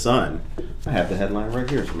Naperville Sun, I have the headline right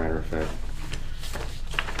here, as a matter of fact.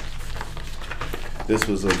 This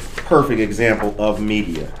was a perfect example of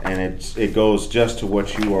media, and it goes just to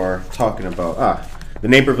what you are talking about. The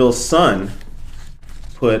Naperville Sun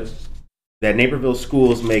put that Naperville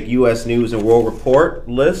schools make U.S. News and World Report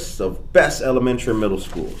lists of best elementary and middle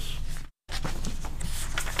schools.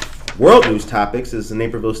 World News Topics is a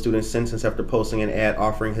Naperville student sentenced after posting an ad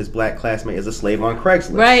offering his black classmate as a slave on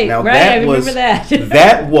Craigslist. Right, now, right, that I remember that.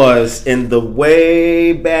 that was in the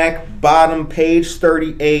way back bottom, page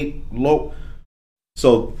 38, low.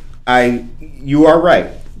 So you are right.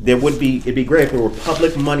 It'd be great if there were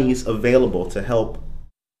public monies available to help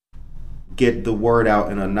get the word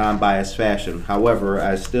out in a non-biased fashion. However,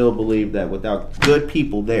 I still believe that without good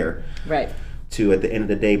people there, Right. to at the end of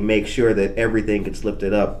the day make sure that everything gets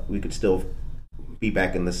lifted up, we could still be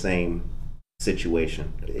back in the same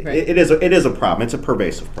situation. Right. It is a problem. It's a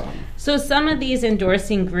pervasive problem. So some of these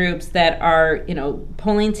endorsing groups that are,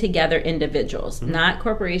 pulling together individuals, not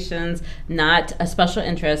corporations, not a special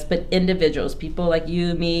interest, but individuals, people like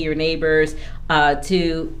you, me, your neighbors,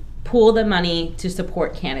 to pool the money to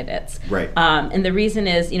support candidates. Right. And the reason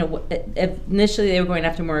is, initially they were going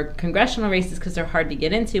after more congressional races because they're hard to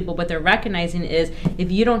get into, but what they're recognizing is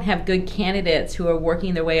if you don't have good candidates who are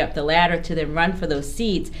working their way up the ladder to then run for those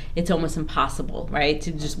seats, it's almost impossible, right,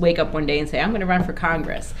 to just wake up one day and say, I'm going to run for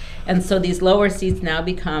Congress. And so these lower seats now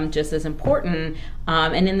become just as important.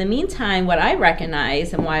 And in the meantime, what I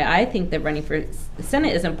recognize and why I think that running for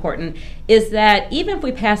Senate is important is that even if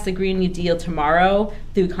we pass the Green New Deal tomorrow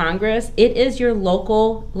through Congress, it is your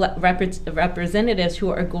local representatives who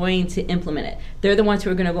are going to implement it. They're the ones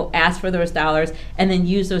who are going to go ask for those dollars and then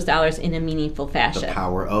use those dollars in a meaningful fashion. The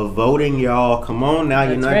power of voting, y'all. Come on now.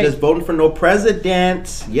 You're not right. just voting for no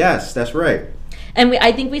president. Yes, that's right. And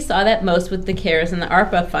I think we saw that most with the CARES and the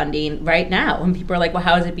ARPA funding right now, when people are like, well,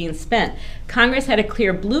 how is it being spent? Congress had a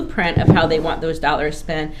clear blueprint of how they want those dollars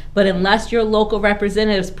spent, but unless your local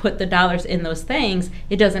representatives put the dollars in those things,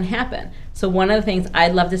 it doesn't happen. So one of the things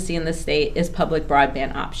I'd love to see in the state is public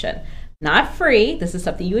broadband option. Not free, this is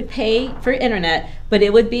something you would pay for internet, but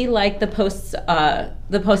it would be like the post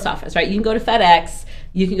office, right? You can go to FedEx,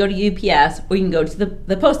 you can go to UPS, or you can go to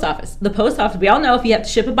the post office. The post office, we all know if you have to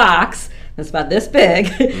ship a box, that's about this big,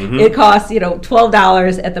 it costs,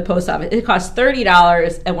 $12 at the post office. It costs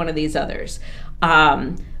 $30 at one of these others.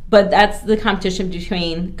 But that's the competition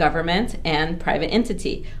between government and private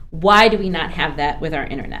entity. Why do we not have that with our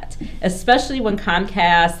internet? Especially when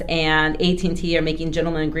Comcast and AT&T are making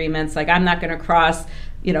gentleman agreements, like I'm not going to cross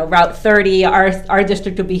Route 30, our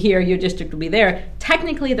district will be here, your district will be there.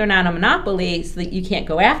 Technically, they're not a monopoly, so that you can't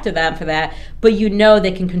go after them for that, but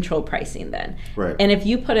they can control pricing then. Right. And if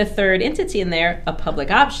you put a third entity in there, a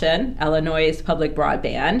public option, Illinois' public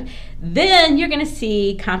broadband, then you're going to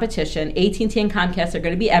see competition. AT&T and Comcast are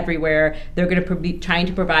going to be everywhere. They're going to be trying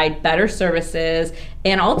to provide better services,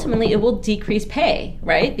 and ultimately it will decrease pay,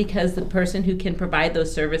 right? Because the person who can provide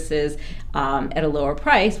those services at a lower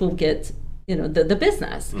price will get the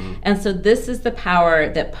business. And so this is the power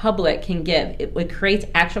that public can give. It creates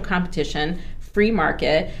actual competition, free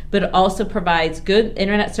market, but it also provides good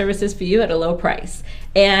internet services for you at a low price.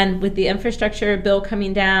 And with the infrastructure bill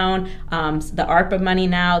coming down, the ARPA money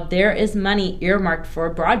now, there is money earmarked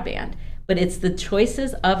for broadband. But it's the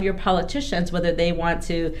choices of your politicians, whether they want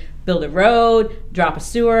to build a road, drop a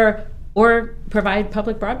sewer, or provide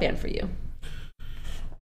public broadband for you.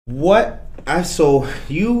 So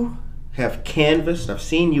you have canvassed. I've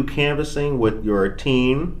seen you canvassing with your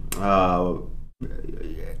team. I've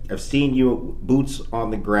seen you boots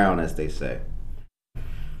on the ground, as they say.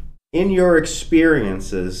 In your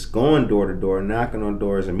experiences, going door to door, knocking on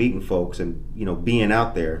doors, and meeting folks, and being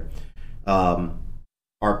out there,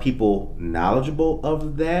 are people knowledgeable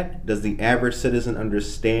of that? Does the average citizen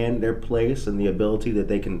understand their place and the ability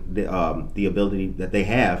that they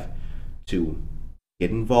have to get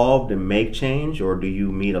involved and make change, or do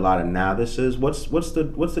you meet a lot of novices? What's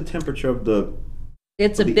the temperature of the?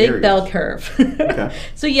 It's a big bell curve. Okay.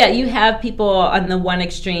 So yeah, you have people on the one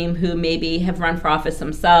extreme who maybe have run for office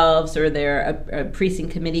themselves, or they're a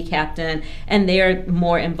precinct committee captain, and they are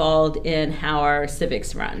more involved in how our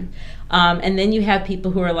civics run. And then you have people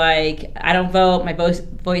who are like, I don't vote, my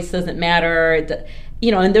voice doesn't matter.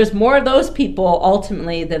 And there's more of those people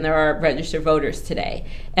ultimately than there are registered voters today.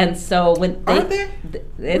 And so when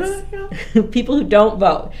it's people who don't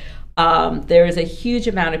vote. There is a huge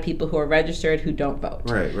amount of people who are registered who don't vote.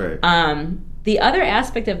 Right. The other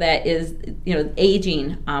aspect of that is,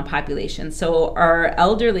 aging population. So our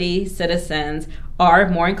elderly citizens are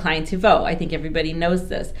more inclined to vote. I think everybody knows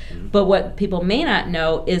this. But what people may not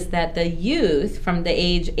know is that the youth from the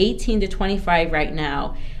age 18 to 25 right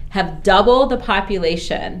now have double the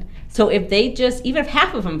population. So if they even if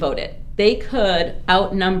half of them voted, they could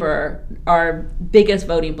outnumber our biggest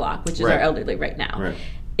voting bloc, which is our elderly right now. Right.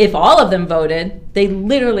 If all of them voted, they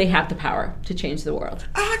literally have the power to change the world.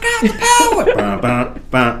 I got the power. Bum, bum,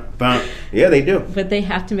 bum, bum. Yeah, they do. But they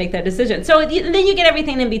have to make that decision. So then you get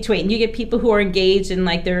everything in between. You get people who are engaged in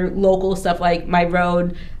like their local stuff, like my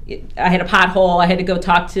road. I had a pothole. I had to go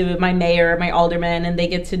talk to my mayor, my alderman, and they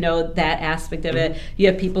get to know that aspect of it. You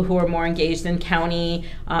have people who are more engaged in county,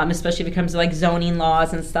 especially if it comes to like zoning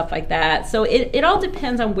laws and stuff like that. So it all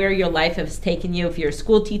depends on where your life has taken you. If you're a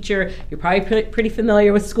school teacher, you're probably pretty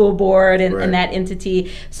familiar with school board and that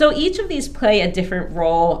entity. So each of these play a different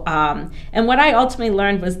role. And what I ultimately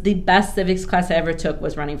learned was the best civics class I ever took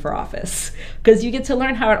was running for office, because you get to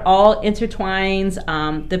learn how it all intertwines.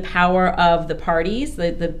 The power of the parties,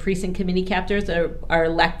 the precinct committee captors are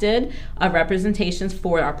elected representations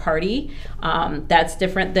for our party. That's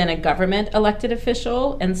different than a government elected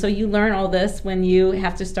official. And so you learn all this when you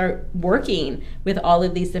have to start working with all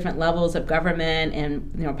of these different levels of government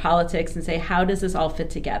and politics and say, how does this all fit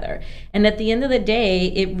together? And at the end of the day,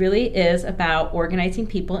 it really is about organizing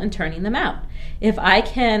people and turning them out. If I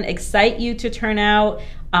can excite you to turn out,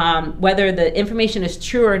 whether the information is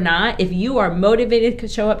true or not, if you are motivated to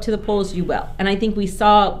show up to the polls, you will. And I think we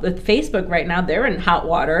saw with Facebook right now, they're in hot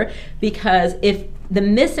water, because if the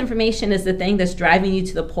misinformation is the thing that's driving you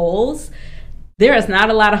to the polls, there is not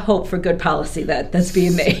a lot of hope for good policy that's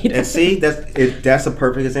being made. And see, that's a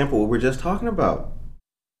perfect example of what we're just talking about.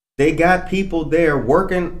 They got people there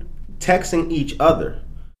working, texting each other,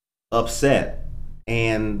 upset,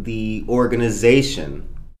 and the organization,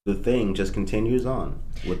 the thing just continues on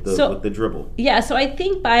with the dribble. Yeah, so I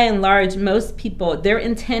think by and large, most people, their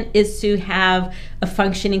intent is to have a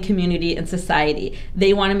functioning community and society.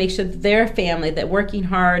 They want to make sure that their family, that working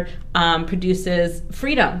hard produces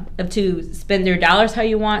freedom to spend their dollars how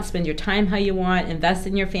you want, spend your time how you want, invest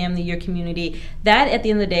in your family, your community. That, at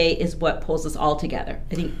the end of the day, is what pulls us all together.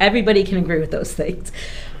 I think everybody can agree with those things.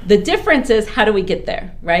 The difference is, how do we get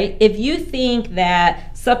there, right? If you think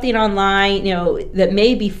that something online, that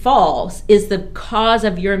may be false is the cause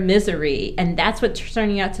of your misery, and that's what's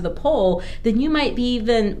turning you out to the poll, then you might be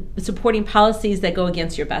even supporting policies that go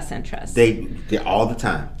against your best interests. They all the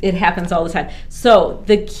time. It happens all the time. So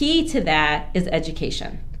the key to that is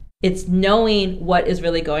education. It's knowing what is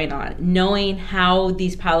really going on, knowing how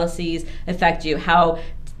these policies affect you,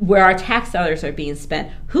 where our tax dollars are being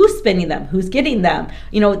spent, who's spending them, who's getting them.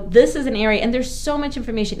 This is an area, and there's so much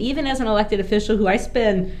information. Even as an elected official who I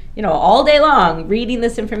spend, all day long reading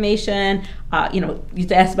this information. You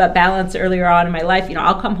asked about balance earlier on in my life.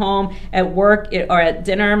 I'll come home at work or at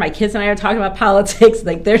dinner, my kids and I are talking about politics,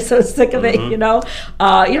 like they're so sick of it,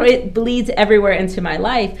 it bleeds everywhere into my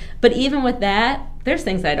life. But even with that, there's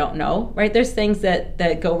things I don't know, right? There's things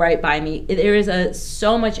that go right by me. There is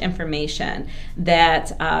so much information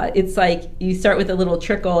that it's like you start with a little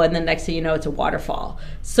trickle and then next thing you know, it's a waterfall.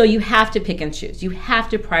 So you have to pick and choose. You have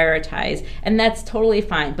to prioritize, and that's totally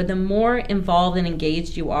fine. But the more involved and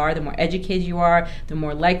engaged you are, the more educated you are, the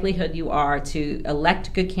more likelihood you are to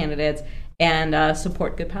elect good candidates and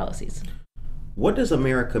support good policies. What does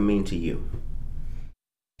America mean to you?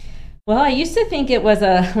 Well, I used to think it was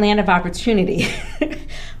a land of opportunity,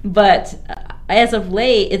 but as of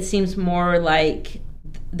late, it seems more like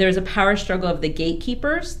there's a power struggle of the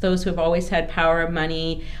gatekeepers, those who have always had power,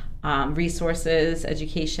 money, resources,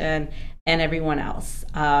 education, and everyone else.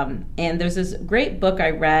 And there's this great book I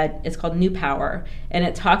read, it's called New Power, and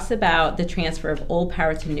it talks about the transfer of old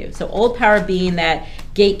power to new. So old power being that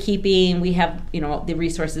gatekeeping, we have the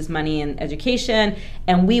resources, money, and education,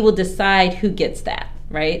 and we will decide who gets that.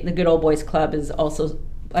 Right? The good old boys club is also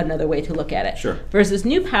another way to look at it. Sure. Versus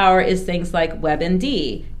new power is things like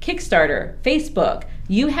WebMD, Kickstarter, Facebook.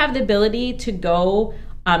 You have the ability to go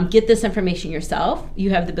get this information yourself. You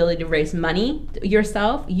have the ability to raise money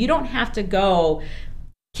yourself. You don't have to go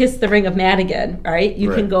kiss the ring of Madigan, right?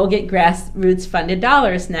 You can go get grassroots funded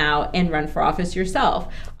dollars now and run for office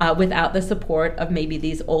yourself without the support of maybe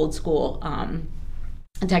these old school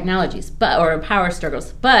technologies or power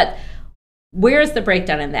struggles. But where's the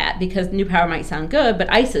breakdown in that? Because new power might sound good,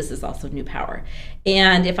 but ISIS is also new power.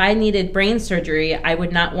 And if I needed brain surgery, I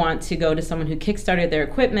would not want to go to someone who kickstarted their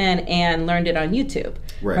equipment and learned it on YouTube.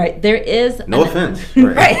 Right? There is no offense.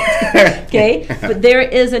 Right. Okay. But there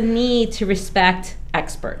is a need to respect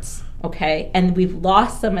experts. Okay, and we've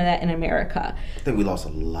lost some of that in America. I think we lost a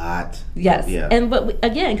lot. Yes, Yeah. and but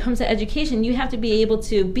again, it comes to education. You have to be able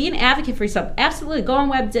to be an advocate for yourself. Absolutely, go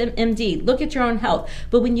on WebMD, look at your own health.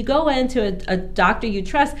 But when you go into a doctor you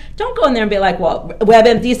trust, don't go in there and be like, well,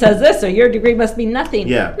 WebMD says this, so your degree must be nothing.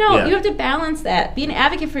 Yeah, No, yeah. you have to balance that. Be an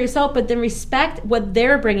advocate for yourself, but then respect what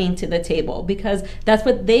they're bringing to the table, because that's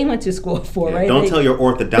what they went to school for, Yeah, right? don't tell your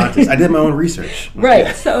orthodontist, I did my own research.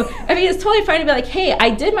 Right. So, I mean, it's totally fine to be like, hey, I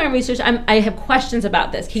did my research. I have questions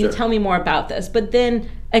about this. Can you Sure. tell me more about this? But then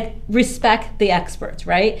respect the experts,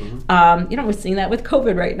 right? Mm-hmm. We're seeing that with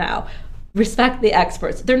COVID right now. Respect the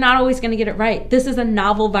experts. They're not always going to get it right. This is a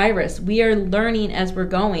novel virus. We are learning as we're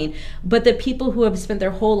going. But the people who have spent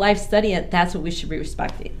their whole life studying it, that's what we should be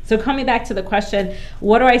respecting. So coming back to the question,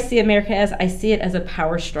 what do I see America as? I see it as a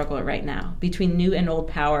power struggle right now between new and old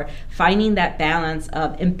power, finding that balance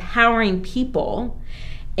of empowering people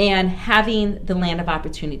and having the land of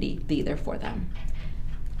opportunity be there for them.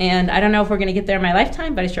 And I don't know if we're going to get there in my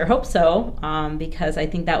lifetime, but I sure hope so, because I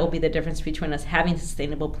think that will be the difference between us having a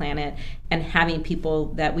sustainable planet and having people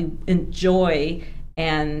that we enjoy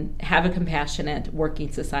and have a compassionate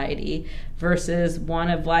working society versus one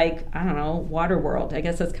of, like, I don't know, Waterworld. I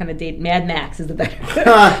guess that's kind of Mad Max is the better.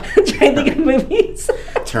 I'm trying to think of movies.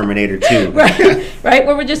 Terminator 2. Right,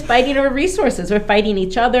 where we're just fighting over resources. We're fighting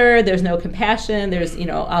each other. There's no compassion. There's,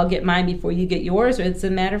 I'll get mine before you get yours. Or it's a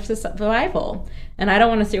matter of survival. And I don't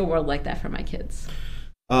want to see a world like that for my kids.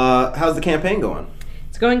 How's the campaign going?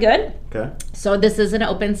 It's going good. Okay. So this is an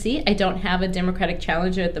open seat. I don't have a Democratic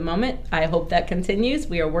challenger at the moment. I hope that continues.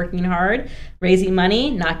 We are working hard, raising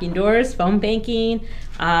money, knocking doors, phone banking.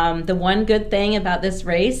 The one good thing about this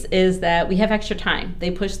race is that we have extra time.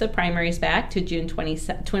 They pushed the primaries back to June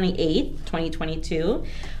 28th, 2022.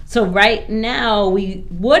 So right now, we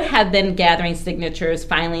would have been gathering signatures,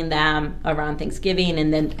 filing them around Thanksgiving,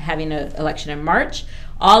 and then having an election in March.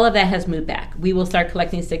 All of that has moved back. We will start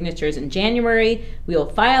collecting signatures in January, we will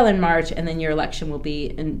file in March, and then your election will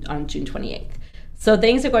be on June 28th. So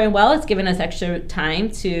things are going well. It's given us extra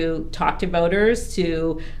time to talk to voters,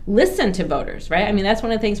 to listen to voters, right? I mean, that's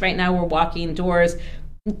one of the things right now we're walking doors.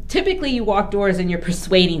 Typically, you walk doors and you're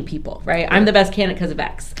persuading people, right? I'm the best candidate because of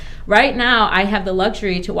X. Right now, I have the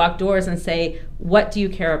luxury to walk doors and say, what do you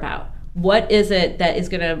care about? What is it that is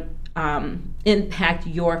going to impact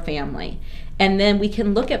your family? And then we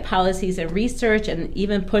can look at policies and research and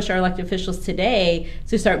even push our elected officials today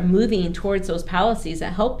to start moving towards those policies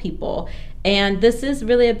that help people. And this is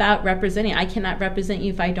really about representing. I cannot represent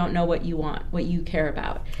you if I don't know what you want, what you care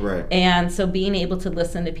about. Right. And so being able to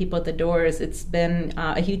listen to people at the doors, it's been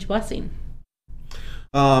a huge blessing.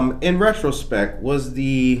 In retrospect, was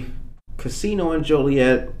the casino in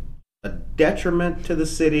Joliet a detriment to the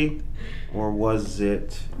city, or was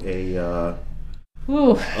it a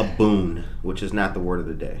boon, which is not the word of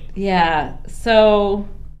the day? Yeah. So,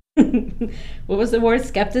 what was the word?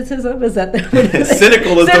 Skepticism? Is that the word?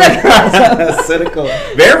 Cynical is the cynical.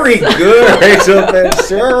 Very good, Rachel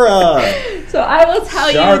Ventura. So I will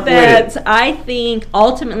tell Sharp you that witted. I think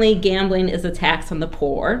ultimately gambling is a tax on the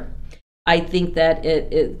poor. I think that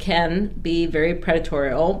it can be very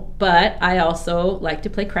predatory, but I also like to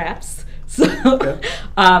play craps. So,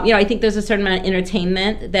 I think there's a certain amount of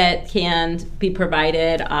entertainment that can be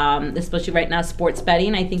provided, especially right now, sports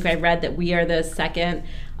betting. I think I read that we are the second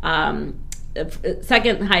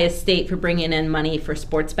highest state for bringing in money for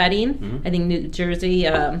sports betting. Mm-hmm. I think New Jersey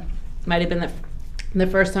might have been the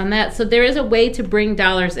first on that. So there is a way to bring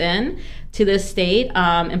dollars in to this state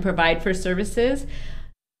and provide for services.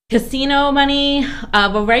 Casino money,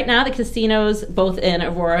 but right now the casinos both in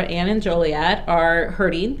Aurora and in Joliet are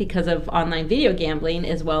hurting because of online video gambling,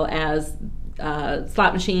 as well as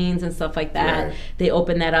slot machines and stuff like that. Right. They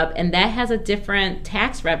open that up, and that has a different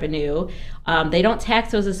tax revenue. They don't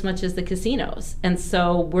tax those as much as the casinos, and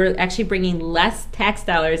so we're actually bringing less tax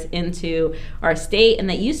dollars into our state, and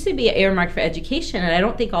that used to be earmarked for education, and I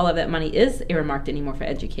don't think all of that money is earmarked anymore for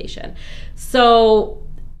education. So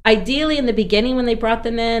ideally, in the beginning when they brought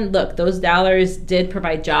them in, look, those dollars did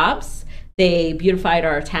provide jobs. They beautified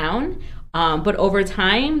our town. But over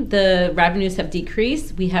time, the revenues have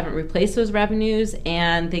decreased. We haven't replaced those revenues,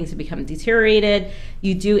 and things have become deteriorated.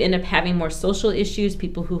 You do end up having more social issues,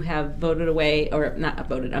 people who have gambled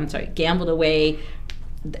away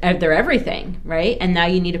their everything, right? And now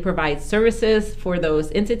you need to provide services for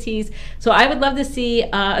those entities. So I would love to see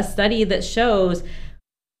a study that shows,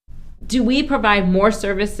 do we provide more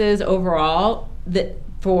services overall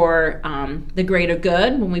for the greater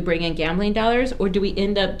good when we bring in gambling dollars, or do we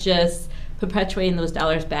end up just perpetuating those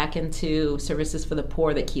dollars back into services for the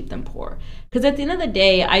poor that keep them poor? Because at the end of the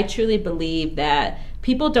day, I truly believe that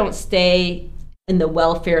People don't stay in the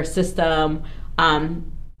welfare system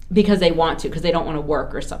because they want to, because they don't want to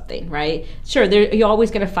work or something, right? Sure, you're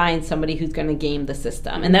always going to find somebody who's going to game the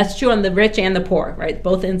system. And that's true on the rich and the poor, right?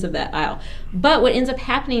 Both ends of that aisle. But what ends up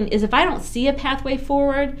happening is if I don't see a pathway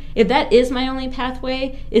forward, if that is my only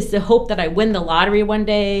pathway, is to hope that I win the lottery one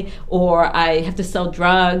day, or I have to sell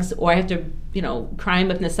drugs, or I have to,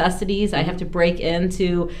 crime of necessities, I have to break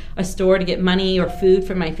into a store to get money or food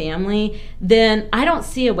for my family, then I don't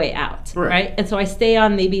see a way out, right? And so I stay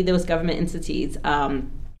on maybe those government entities.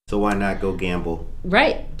 So why not go gamble?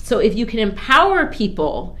 Right. So if you can empower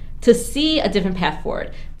people to see a different path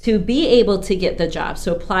forward, to be able to get the job,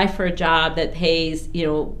 so apply for a job that pays,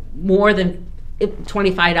 more than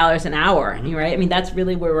 $25 an hour, right? I mean, that's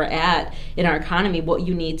really where we're at in our economy, what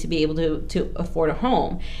you need to be able to afford a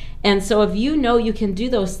home. And so if you know you can do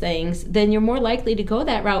those things, then you're more likely to go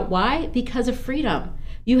that route. Why? Because of freedom.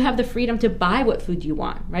 You have the freedom to buy what food you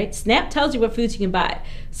want, right? SNAP tells you what foods you can buy.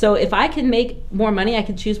 So if I can make more money, I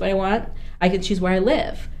can choose what I want. I can choose where I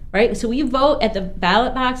live, right? So you vote at the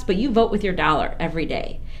ballot box, but you vote with your dollar every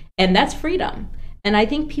day. And that's freedom. And I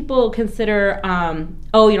think people consider,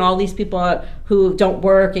 all these people who don't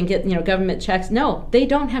work and get, government checks. No, they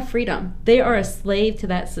don't have freedom. They are a slave to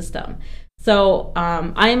that system. So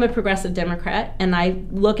I am a progressive Democrat, and I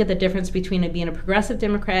look at the difference between being a progressive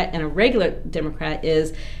Democrat and a regular Democrat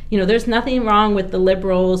is, there's nothing wrong with the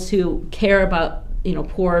liberals who care about,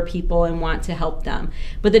 poor people and want to help them.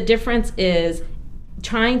 But the difference is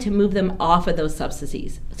trying to move them off of those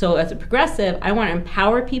subsidies. So as a progressive, I want to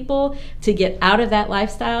empower people to get out of that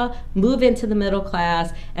lifestyle, move into the middle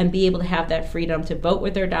class, and be able to have that freedom to vote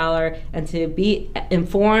with their dollar and to be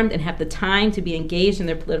informed and have the time to be engaged in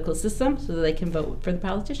their political system so that they can vote for the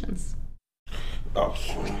politicians. Oh,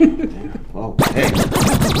 okay.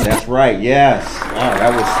 That's right, yes. Oh,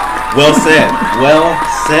 that was well said. Well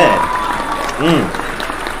said.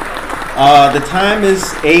 The time is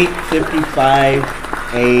 8:55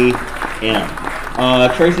 a.m.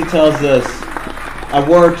 Tracy tells us, I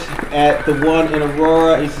worked at the one in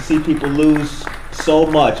Aurora. I used to see people lose so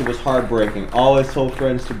much. It was heartbreaking. Always told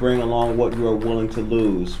friends to bring along what you are willing to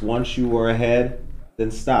lose. Once you are ahead,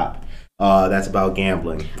 then stop. That's about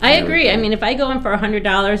gambling. I agree. I mean, if I go in for $100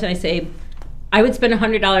 and I say, I would spend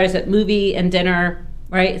 $100 at movie and dinner,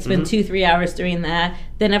 right? Spend 2-3 hours doing that.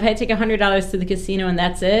 Then if I take $100 to the casino and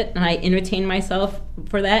that's it, and I entertain myself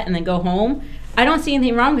for that and then go home, I don't see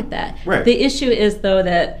anything wrong with that. Right. The issue is, though,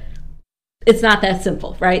 that it's not that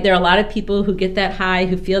simple, right? There are a lot of people who get that high,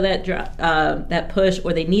 who feel that that push,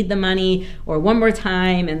 or they need the money, or one more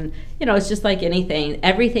time, and it's just like anything.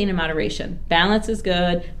 Everything in moderation. Balance is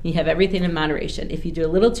good. You have everything in moderation. If you do a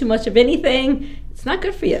little too much of anything, it's not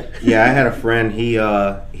good for you. Yeah, I had a friend.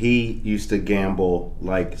 He used to gamble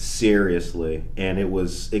like seriously, and it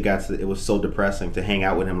was so depressing to hang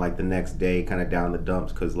out with him like the next day, kind of down the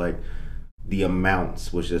dumps, because like the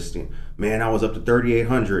amounts was just, man, I was up to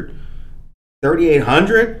 3,800.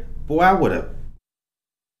 3,800? Boy, I would have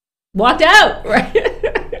walked out,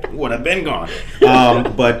 right? Would have been gone.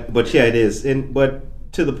 But yeah, it is.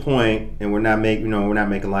 But to the point, and we're not making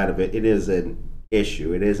light of it. It is an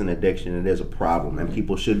issue. It is an addiction. It is a problem, and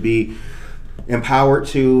people should be empowered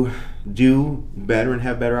to do better and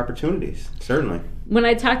have better opportunities. Certainly. When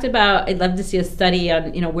I talked about, I'd love to see a study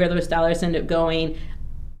on where those dollars end up going.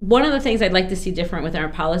 One of the things I'd like to see different with our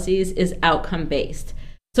policies is outcome based.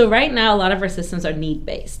 So right now, a lot of our systems are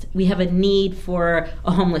need-based. We have a need for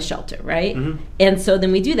a homeless shelter, right? Mm-hmm. And so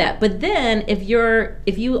then we do that. But then if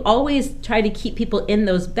you always try to keep people in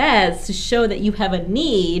those beds to show that you have a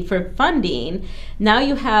need for funding, now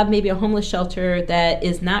you have maybe a homeless shelter that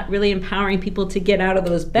is not really empowering people to get out of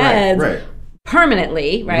those beds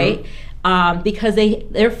permanently, right? Mm-hmm. Because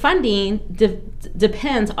their funding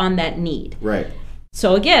depends on that need. Right.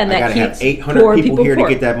 So again, that I gotta keeps have 800 people here to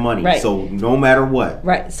get that money. Right. So no matter what.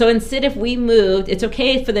 Right. So instead, if we moved, it's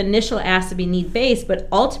okay for the initial ask to be need-based, but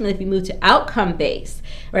ultimately, if we move to outcome-based,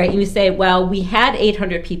 right, and you say, well, we had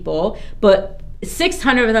 800 people, but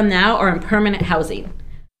 600 of them now are in permanent housing.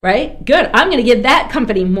 Right? Good. I'm going to give that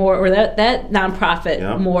company more, or that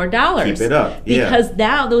nonprofit more dollars. Keep it up. Because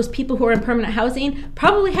now those people who are in permanent housing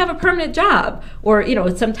probably have a permanent job, or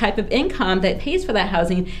some type of income that pays for that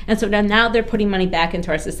housing. And so now they're putting money back into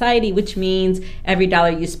our society, which means every dollar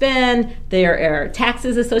you spend, there are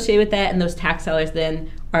taxes associated with that, and those tax dollars then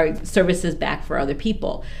are services back for other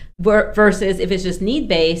people. Versus if it's just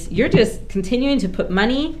need-based, you're just continuing to put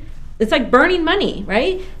money it's like burning money,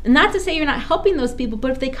 right? And not to say you're not helping those people,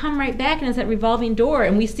 but if they come right back and it's that revolving door,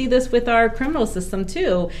 and we see this with our criminal system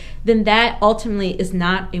too, then that ultimately is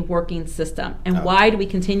not a working system. And why do we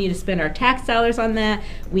continue to spend our tax dollars on that?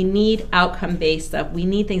 We need outcome-based stuff. We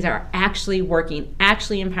need things that are actually working,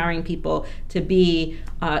 actually empowering people to be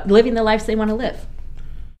living the lives they want to live.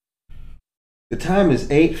 The time is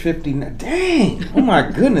 8:59. Dang! Oh my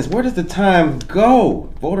goodness, where does the time go?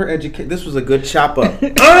 Voter education. This was a good chop up.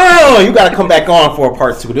 Oh, you got to come back on for a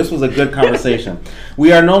part 2. This was a good conversation.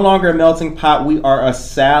 We are no longer a melting pot. We are a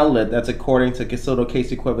salad. That's according to Casoto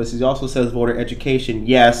Casey Cuevas. He also says voter education.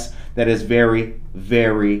 Yes, that is very,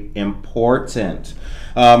 very important.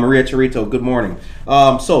 Maria Chirito, good morning.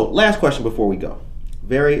 So, last question before we go.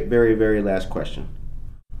 Very, very, very last question.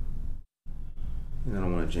 I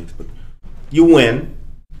don't want to jinx, but you win.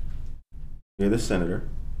 You're the senator,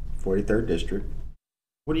 43rd district.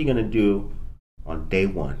 What are you going to do on day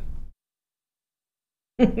 1?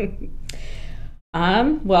 Well,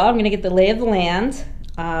 I'm going to get the lay of the land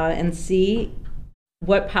and see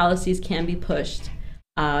what policies can be pushed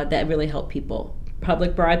that really help people.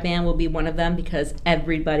 Public broadband will be one of them, because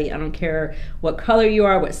everybody, I don't care what color you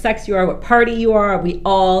are, what sex you are, what party you are, we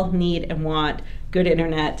all need and want good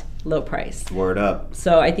internet, low price. Word up.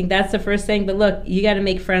 So I think that's the first thing. But look, you got to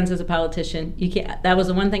make friends as a politician. You can't. That was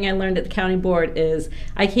the one thing I learned at the county board is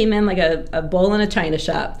I came in like a bull in a china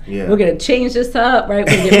shop. Yeah. We're going to change this up, right?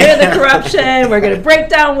 We're going to get rid of the corruption. We're going to break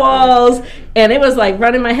down walls. And it was like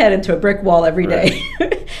running my head into a brick wall every day.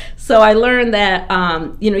 Right. So I learned that,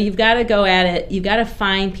 you've got to go at it. You've got to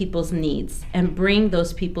find people's needs and bring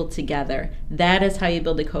those people together. That is how you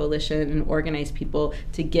build a coalition and organize people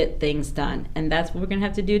to get things done. And that's what we're going to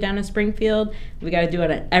have to do down in Springfield. We got to do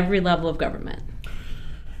it at every level of government.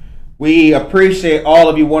 We appreciate all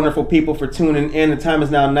of you wonderful people for tuning in. The time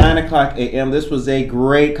is now 9:00 a.m. This was a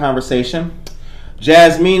great conversation.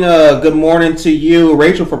 Jasmina, good morning to you.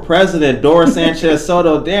 Rachel for president. Dora Sanchez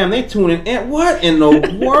Soto. Damn, they tuning in. What in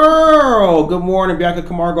the world? Good morning, Bianca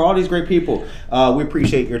Camargo. All these great people. We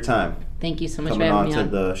appreciate your time. Thank you so much coming for having on me to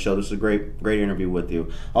the show. This is a great interview with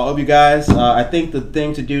you. All of you guys, I think the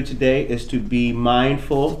thing to do today is to be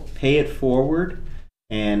mindful, pay it forward,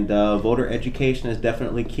 and voter education is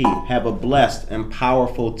definitely key. Have a blessed and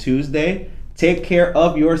powerful Tuesday. Take care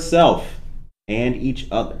of yourself and each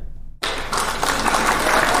other.